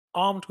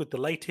 armed with the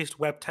latest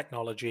web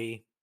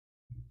technology.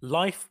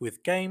 Life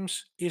with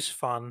games is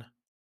fun.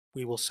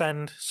 We will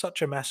send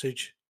such a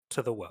message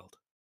to the world.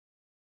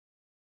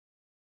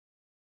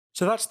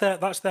 So that's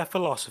their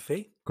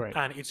philosophy, Great.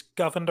 and it's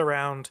governed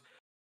around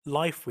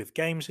life with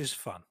games is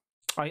fun.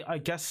 I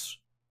guess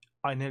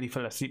I nearly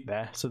fell asleep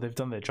there, so they've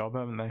done their job,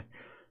 haven't they?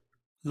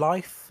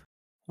 Life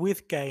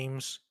with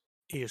games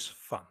is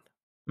fun.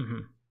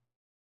 Mm-hmm.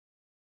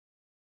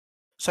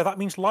 So that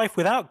means life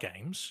without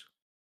games,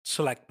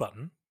 Select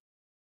Button,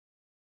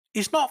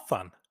 is not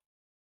fun.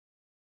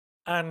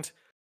 And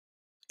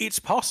it's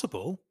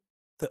possible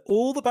that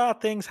all the bad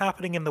things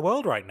happening in the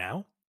world right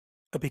now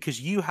are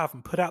because you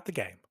haven't put out the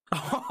game.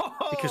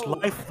 Because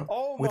life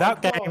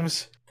without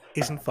games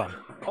isn't fun.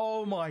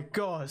 Oh my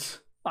god.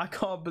 I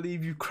can't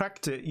believe you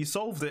cracked it. You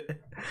solved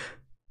it.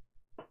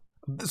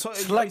 So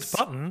Select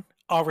Button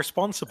are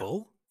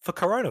responsible for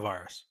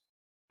coronavirus.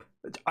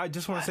 I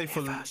just want to say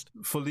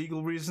for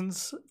legal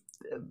reasons,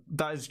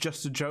 that is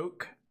just a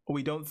joke.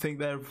 We don't think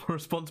they're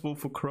responsible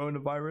for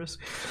coronavirus,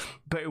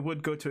 but it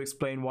would go to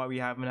explain why we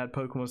haven't had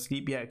Pokemon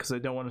Sleep yet, because they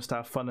don't want us to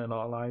have fun in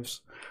our lives.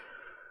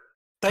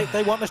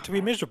 They want us to be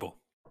miserable.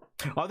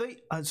 Are they?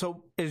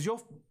 So is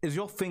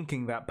your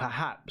thinking that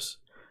perhaps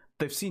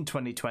they've seen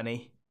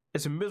 2020?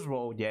 It's a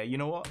miserable year. You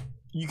know what?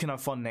 You can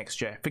have fun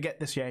next year. Forget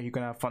this year. You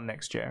can have fun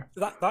next year.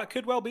 That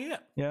could well be it.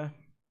 Yeah.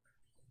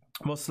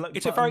 Well,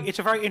 it's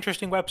a very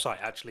interesting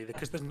website actually,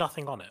 because there's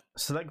nothing on it.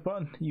 Select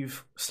Button.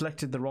 You've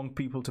selected the wrong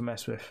people to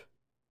mess with.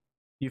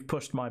 You've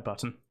pushed my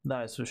button.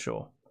 That is for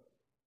sure.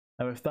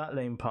 And with that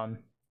lame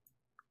pun,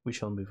 we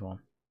shall move on.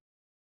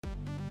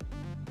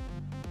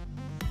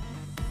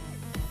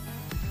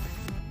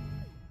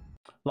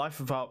 Life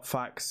without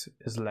facts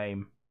is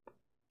lame.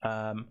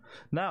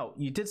 Now,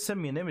 you did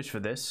send me an image for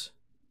this.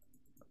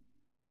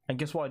 And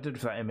guess what I did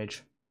with that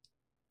image?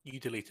 You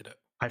deleted it.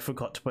 I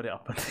forgot to put it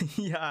up.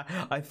 Yeah,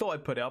 I thought I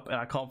put it up and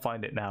I can't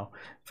find it now.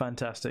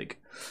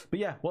 Fantastic. But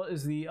yeah, what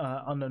is the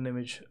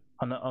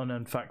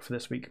unknown fact for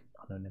this week?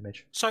 Unknown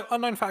image. So,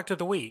 unknown fact of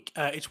the week.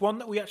 It's one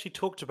that we actually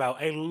talked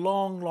about a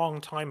long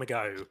time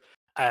ago,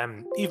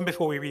 even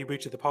before we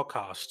rebooted the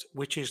podcast,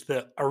 which is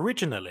that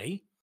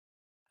originally,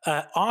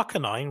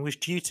 Arcanine was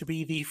due to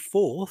be the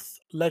 4th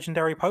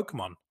legendary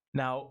Pokemon.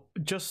 Now,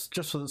 just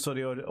so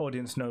the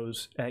audience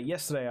knows,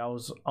 yesterday I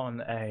was on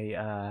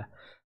a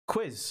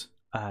quiz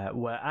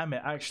where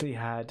Amit actually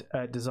had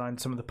designed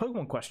some of the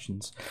Pokemon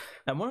questions.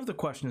 And one of the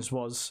questions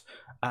was,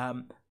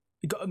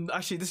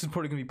 actually this is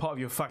probably going to be part of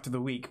your fact of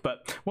the week,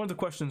 but one of the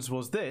questions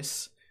was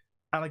this,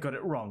 and I got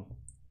it wrong.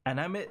 And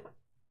Amit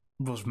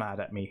was mad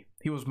at me.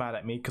 He was mad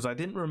at me because I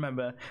didn't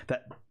remember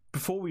that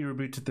before we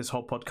rebooted this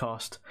whole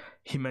podcast,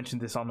 he mentioned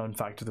this unknown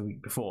fact of the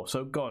week before.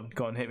 So go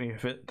on, hit me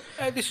with it.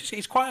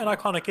 It's quite an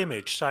iconic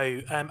image.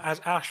 So as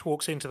Ash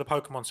walks into the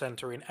Pokemon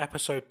Center in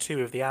episode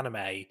 2 of the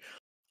anime,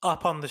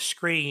 up on the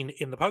screen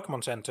in the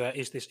Pokemon Center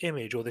is this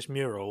image or this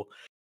mural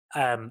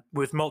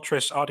with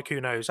Moltres,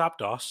 Articuno,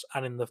 Zapdos,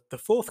 and in the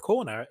 4th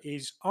corner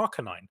is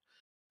Arcanine.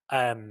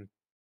 And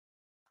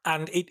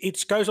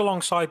it goes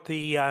alongside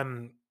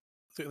the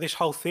this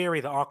whole theory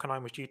that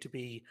Arcanine was due to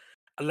be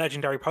a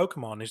legendary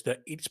Pokemon, is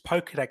that its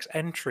Pokedex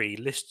entry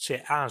lists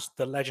it as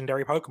the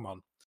legendary Pokemon.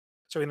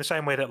 So in the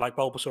same way that like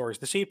Bulbasaur is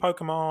the seed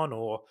Pokemon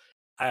or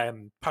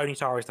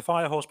Ponyta is the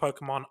fire horse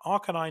Pokemon,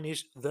 Arcanine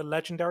is the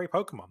legendary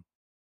Pokemon.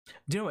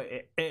 Do you know,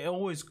 it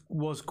always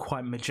was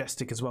quite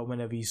majestic as well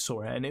whenever you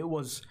saw it, and it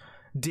was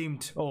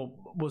deemed or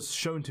was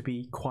shown to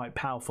be quite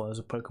powerful as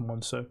a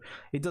Pokemon, so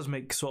it does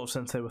make sort of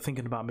sense they were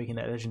thinking about making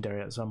it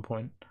legendary at some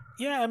point.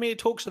 Yeah, I mean, it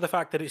talks to the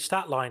fact that its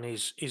stat line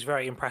is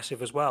very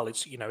impressive as well.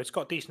 It's it's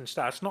got decent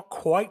stats, not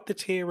quite the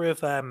tier of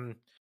the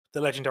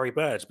legendary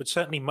birds, but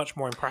certainly much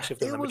more impressive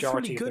than the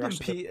majority of the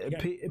rest of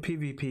the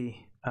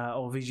PvP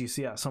or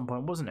VGC at some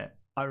point, wasn't it?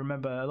 I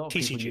remember a lot of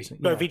TCG. people using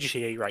it. No,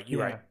 VGC, right?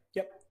 You're right.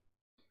 Yep.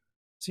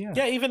 So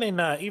yeah, even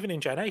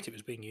in Gen 8 it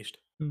was being used.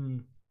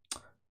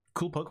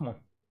 Cool Pokemon.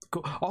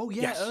 Cool. Oh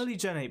yeah, yes. Early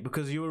Gen 8,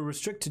 because you were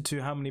restricted to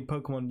how many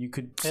Pokemon you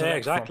could select. Yeah,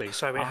 exactly. From.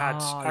 So it had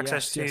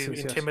access to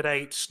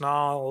Intimidate,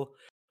 Snarl,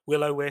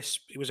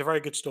 Will-O-Wisp. It was a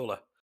very good staller.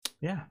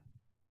 Yeah.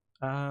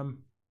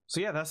 So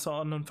yeah, that's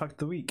our unknown fact of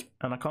the week,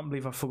 and I can't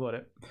believe I forgot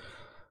it.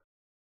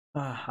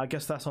 I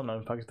guess that's our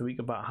unknown fact of the week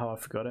about how I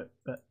forgot it.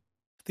 But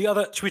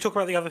should we talk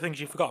about the other things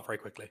you forgot very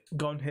quickly?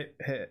 Go on, hit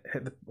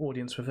the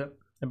audience with it.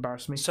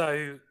 Embarrass me.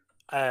 So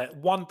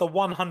the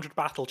 100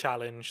 battle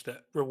challenge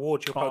that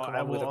rewards your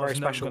Pokemon with a very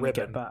special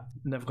ribbon.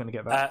 Never going to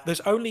get that.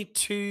 There's only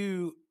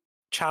 2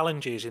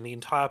 challenges in the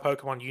entire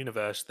Pokemon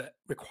universe that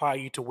require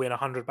you to win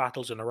 100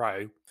 battles in a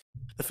row.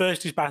 The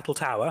first is Battle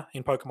Tower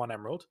in Pokemon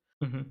Emerald.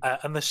 Mhm.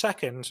 And the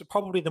second,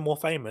 probably the more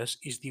famous,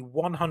 is the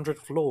 100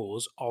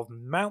 floors of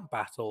Mount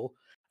Battle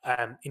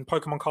in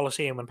Pokemon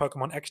Colosseum and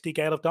Pokemon XD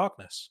Gale of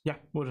Darkness. Yeah,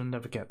 would have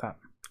never get that.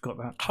 Got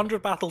that.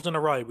 100 battles in a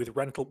row with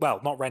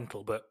not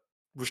rental, but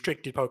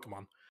restricted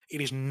Pokemon.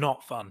 It is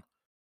not fun.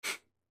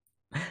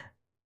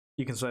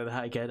 You can say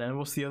that again. And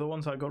what's the other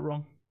ones I got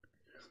wrong?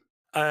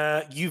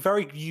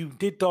 You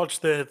did dodge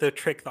the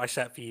trick that I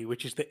set for you,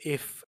 which is that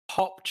if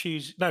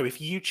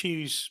you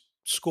choose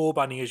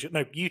Scorbunny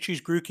you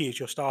choose Grookey as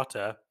your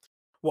starter,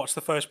 what's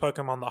the first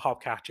Pokemon that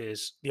Hop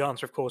catches? The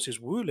answer, of course, is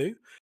Wooloo,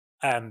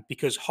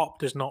 because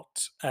Hop has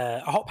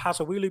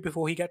a Wooloo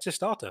before he gets his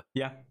starter.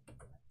 Yeah.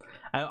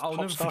 I'll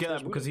never forget started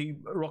as that because he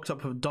rocked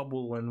up a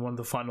double in one of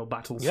the final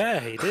battles. Yeah,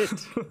 he did.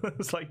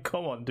 It's like,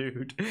 come on,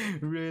 dude.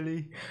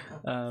 Really?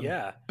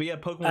 Yeah. But yeah,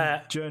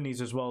 Pokemon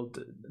Journeys as well.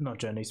 Not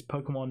Journeys.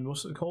 Pokemon,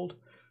 what's it called?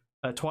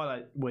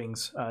 Twilight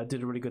Wings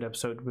did a really good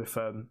episode with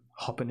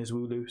Hop and his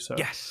Wooloo. So.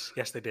 Yes,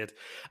 they did.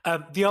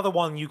 The other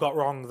one you got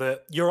wrong,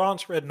 that your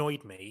answer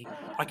annoyed me.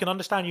 I can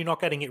understand you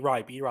not getting it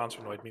right, but your answer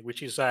annoyed me,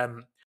 which is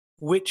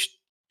which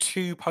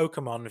two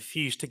Pokemon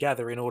fuse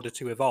together in order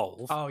to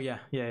evolve? Oh, yeah.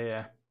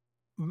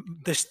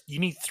 You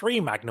need 3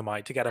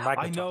 Magnemite to get a Magneton.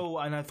 I know,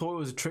 and I thought it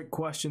was a trick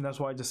question.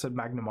 That's why I just said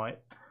Magnemite.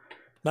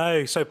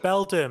 No, so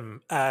Beldum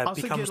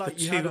becomes like,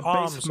 the 2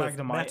 arms of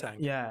Magnemite. Metang.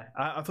 Yeah,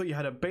 I thought you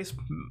had a base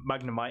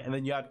Magnemite, and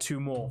then you had 2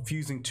 more,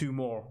 fusing 2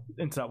 more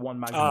into that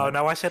one Magnemite. Oh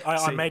no, I said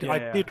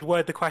I did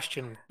word the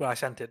question when I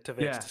sent it to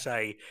Vince to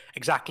say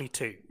exactly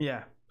 2.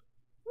 Yeah.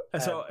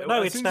 So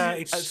no, it's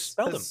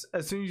Beldum.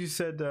 As soon as you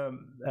said,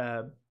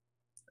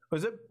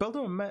 was it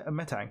Beldum or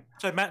Metang?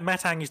 So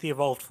Metang is the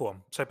evolved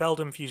form. So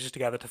Beldum fuses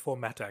together to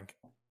form Metang.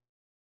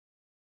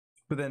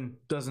 But then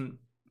doesn't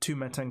 2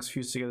 Metangs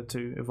fuse together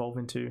to evolve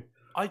into?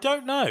 I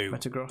don't know.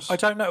 Metagross. I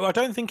don't know. I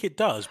don't think it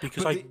does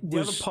because the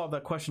other part of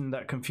that question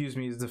that confused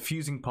me is the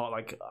fusing part.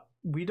 Like,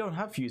 we don't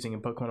have fusing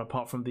in Pokemon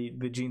apart from the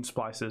gene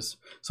splices.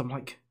 So I'm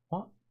like,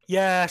 what?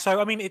 Yeah. So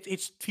I mean,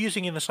 it's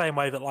fusing in the same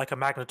way that like a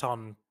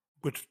Magneton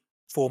would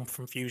form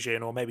from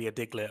fusion, or maybe a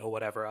Diglett or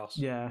whatever else.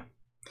 Yeah.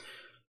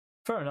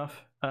 Fair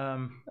enough.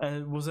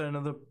 And was there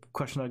another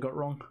question I got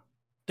wrong?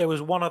 There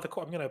was one other.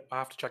 I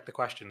have to check the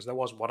questions. There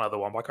was one other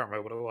one, but I can't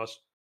remember what it was.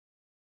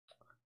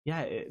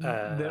 Yeah,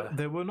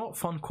 there were not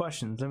fun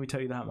questions, let me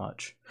tell you that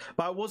much.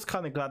 But I was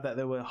kind of glad that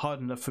they were hard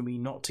enough for me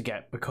not to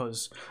get,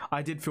 because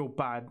I did feel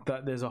bad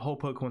that there's a whole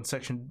Pokemon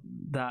section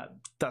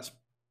that's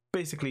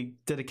basically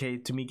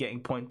dedicated to me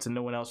getting points and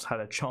no one else had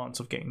a chance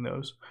of getting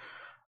those.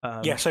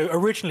 Yeah, so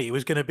originally it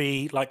was going to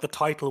be, like, the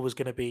title was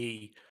going to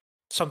be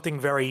something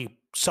very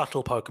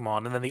subtle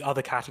Pokemon, and then the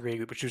other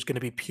category, which was going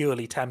to be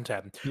purely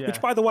Temtem. Yeah. Which,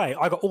 by the way,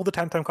 I got all the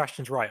Temtem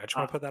questions right. I just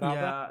want to put that out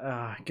there.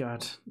 Yeah,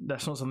 God,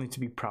 that's not something to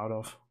be proud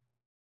of.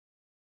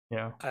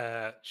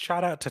 Yeah.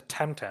 Shout out to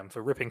Temtem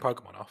for ripping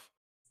Pokemon off.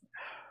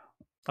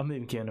 I'm not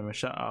even giving him a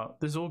shout out.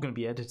 This is all going to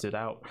be edited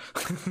out.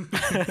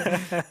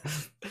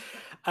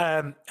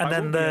 And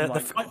then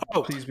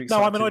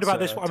I'm annoyed about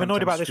this. I'm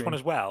annoyed about this one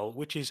as well,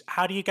 which is,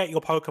 how do you get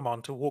your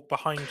Pokemon to walk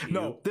behind you?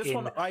 No, this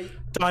one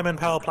Diamond,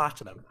 Pearl,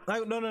 Platinum.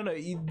 No.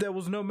 There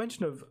was no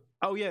mention of.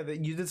 Oh yeah,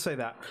 you did say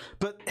that.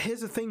 But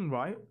here's the thing,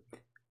 right?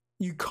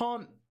 You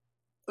can't.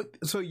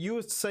 So you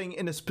were saying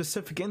in a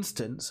specific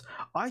instance.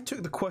 I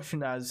took the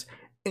question as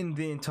in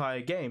the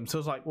entire game. So I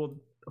was like, well,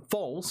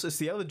 false. It's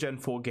the other Gen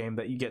 4 game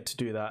that you get to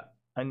do that.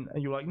 And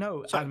you're like,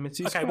 no,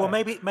 Amity Square. Well,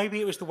 maybe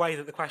it was the way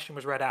that the question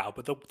was read out,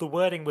 but the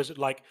wording was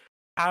like,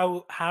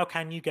 how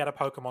can you get a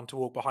Pokemon to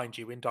walk behind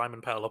you in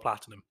Diamond, Pearl, or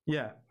Platinum?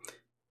 Yeah.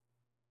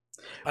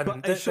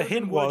 And the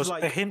hint was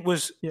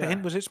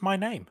it's my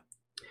name.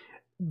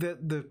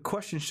 The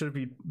question should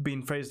have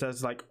been phrased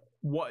as like,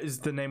 what is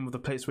the name of the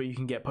place where you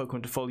can get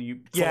Pokemon to follow you?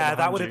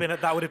 That would have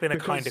been a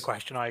kind of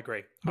question. I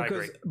agree.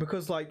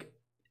 Because like,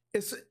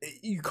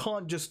 you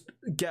can't just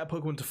get a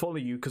Pokemon to follow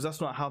you, because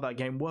that's not how that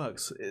game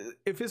works.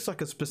 If it's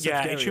like a specific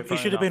area, it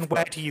should have been,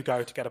 where do you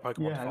go to get a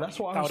Pokemon? Yeah, that's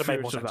what I was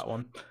curious of that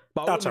one.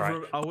 But that's all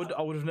right.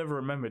 I would have never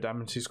remembered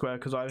Amity Square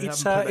because I haven't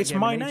played that it's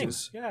game my in name.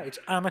 ages. Yeah, it's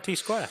Amity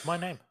Square. My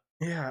name.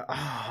 Yeah,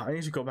 I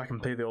need to go back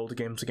and play the older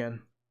games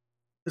again.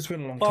 It's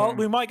been a long time. Well,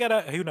 we might get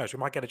who knows? We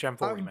might get a Gen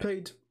 4 I haven't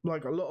played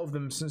like a lot of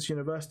them since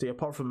university,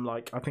 apart from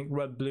like I think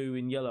Red, Blue,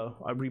 and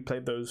Yellow. I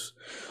replayed those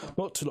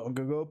not too long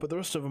ago, but the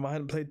rest of them I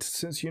hadn't played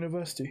since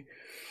university.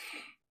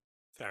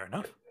 Fair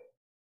enough.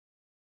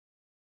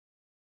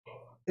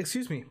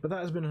 Excuse me, but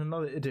that has been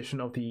another edition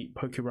of the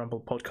Poke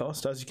Ramble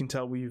podcast. As you can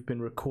tell, we've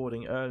been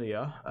recording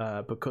earlier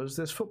because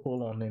there's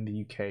football on in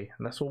the UK,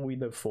 and that's what we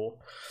live for.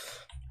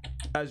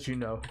 As you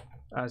know,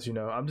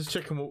 I'm just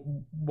checking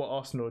what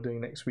Arsenal are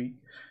doing next week.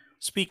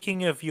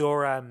 Speaking of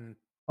your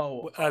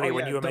earlier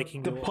when you were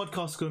making the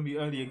podcast is going to be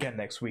early again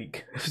next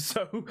week,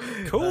 so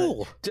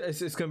cool.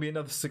 It's going to be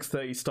another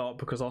 6:30 start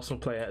because Arsenal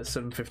play at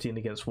 7:15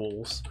 against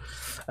Wolves,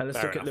 and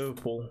let's look at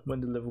Liverpool. When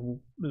did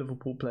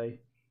Liverpool play?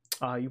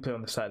 You play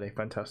on the Saturday.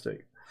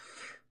 Fantastic.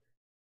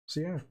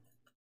 So yeah,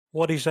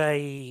 what is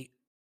a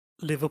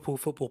Liverpool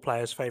football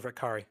player's favourite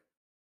curry?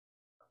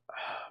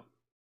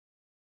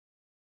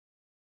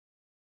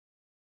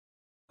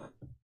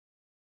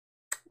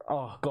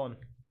 Oh, gone.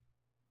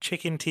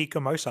 Chicken tikka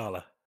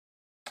masala.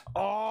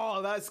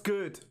 Oh, that's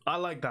good. I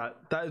like that.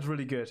 That is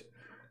really good.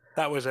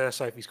 That was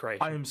Sophie's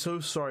creation. I am so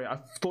sorry. I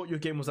thought your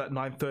game was at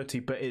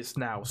 9:30, but it's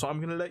now. So I'm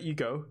going to let you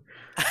go.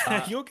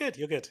 You're good.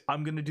 You're good.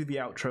 I'm going to do the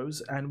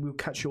outros, and we'll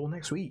catch you all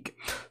next week.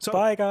 So,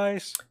 bye,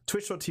 guys.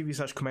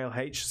 Twitch.tv/KumailH,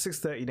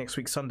 6:30 next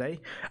week, Sunday.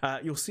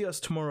 You'll see us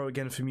tomorrow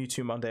again for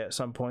Mewtwo Monday at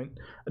some point.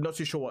 I'm not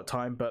too sure what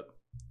time, but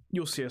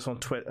you'll see us on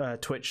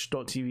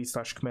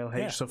twitch.tv/KumailH.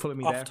 Yeah, So follow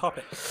me off there.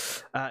 topic.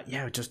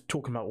 Yeah, just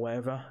talking about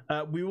whatever.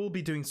 We will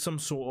be doing some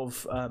sort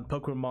of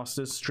Pokemon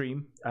Masters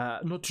stream.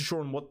 Not too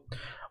sure on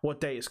what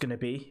day it's going to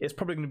be. It's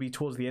probably going to be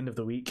towards the end of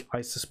the week.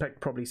 I suspect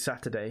probably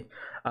Saturday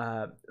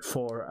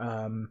for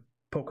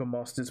Pokemon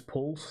Masters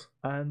pulls.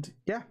 And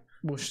yeah,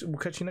 we'll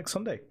catch you next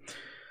Sunday.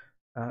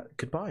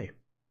 Goodbye.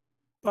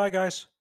 Bye, guys.